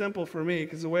it's so simple for me,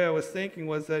 because the way I was thinking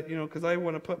was that, because I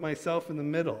want to put myself in the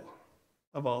middle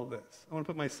of all this. I want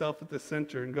to put myself at the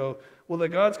center and go, well, that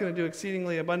God's going to do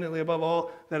exceedingly abundantly above all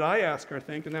that I ask or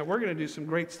think, and that we're going to do some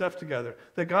great stuff together.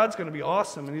 That God's going to be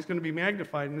awesome, and he's going to be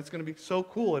magnified, and it's going to be so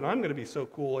cool, and I'm going to be so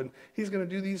cool, and he's going to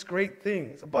do these great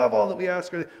things above all that we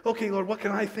ask or think. Okay, Lord, what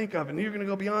can I think of? And you're going to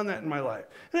go beyond that in my life.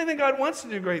 And I think God wants to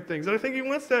do great things, and I think he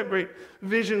wants to have great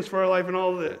visions for our life and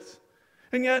all of this.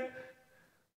 And yet,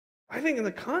 I think in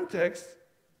the context,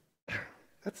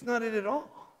 that's not it at all.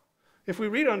 If we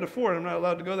read on to 4, I'm not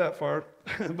allowed to go that far,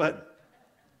 but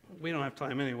we don't have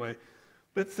time anyway.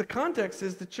 But the context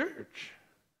is the church.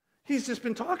 He's just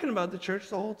been talking about the church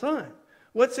the whole time.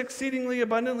 What's exceedingly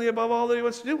abundantly above all that he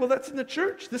wants to do? Well, that's in the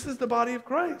church. This is the body of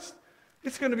Christ.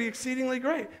 It's going to be exceedingly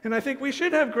great. And I think we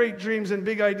should have great dreams and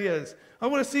big ideas. I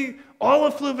want to see all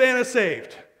of Fluvanna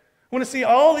saved. I want to see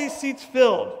all these seats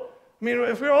filled. I mean,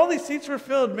 if all these seats were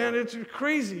filled, man, it's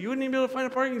crazy. You wouldn't even be able to find a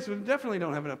parking spot. We definitely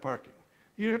don't have enough parking.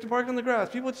 You have to park on the grass.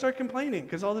 People would start complaining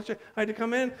because all the I had to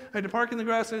come in, I had to park in the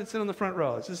grass, I had to sit on the front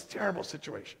row. It's just a terrible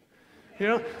situation.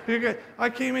 I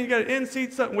came in, you got an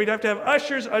in-seat, something. We'd have to have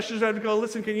ushers. Ushers have to go,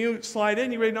 listen, can you slide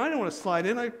in? You ready? No, I don't want to slide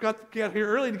in. I got to get here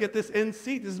early to get this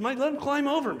in-seat. Let them climb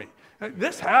over me.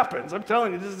 This happens. I'm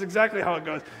telling you, this is exactly how it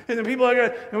goes. And then people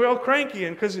and we're all cranky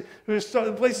because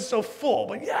the place is so full.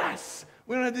 But yes,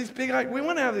 we don't have these big, we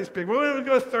want to have these big. We want to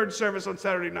go to third service on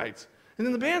Saturday nights. And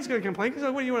then the band's going to complain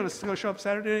because, what do you want to go show up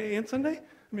Saturday and Sunday?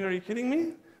 I mean, are you kidding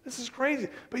me? This is crazy.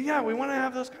 But yeah, we want to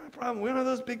have those kind of problems. We don't have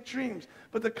those big dreams.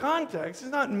 But the context is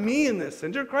not me in this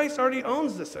center. Christ already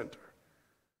owns the center.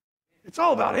 It's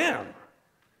all about him.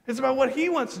 It's about what he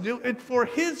wants to do and for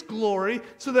his glory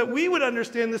so that we would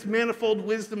understand this manifold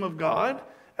wisdom of God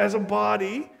as a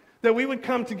body, that we would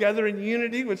come together in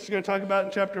unity, which we're going to talk about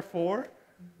in chapter 4.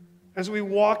 As we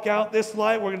walk out this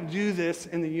light, we're going to do this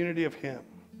in the unity of him.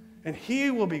 And he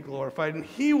will be glorified, and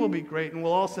he will be great, and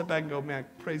we'll all sit back and go, man,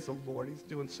 praise the Lord. He's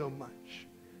doing so much.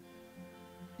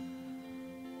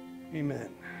 Amen.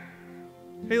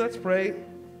 Hey, let's pray.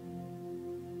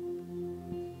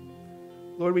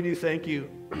 Lord, we do thank you.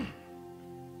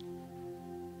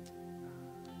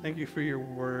 Thank you for your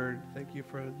word. Thank you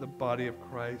for the body of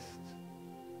Christ.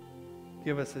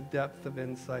 Give us a depth of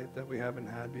insight that we haven't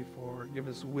had before. Give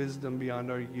us wisdom beyond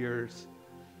our years.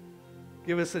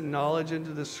 Give us a knowledge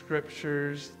into the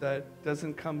scriptures that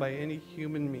doesn't come by any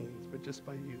human means, but just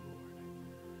by you, Lord.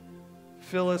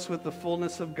 Fill us with the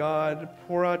fullness of God.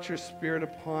 Pour out your Spirit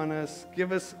upon us.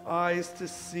 Give us eyes to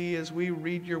see as we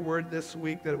read your word this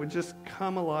week, that it would just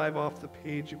come alive off the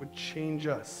page. It would change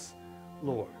us,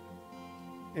 Lord,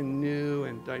 in new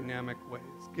and dynamic ways.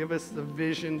 Give us the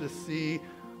vision to see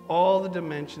all the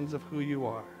dimensions of who you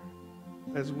are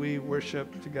as we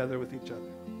worship together with each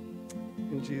other.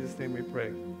 In Jesus' name we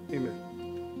pray. Amen.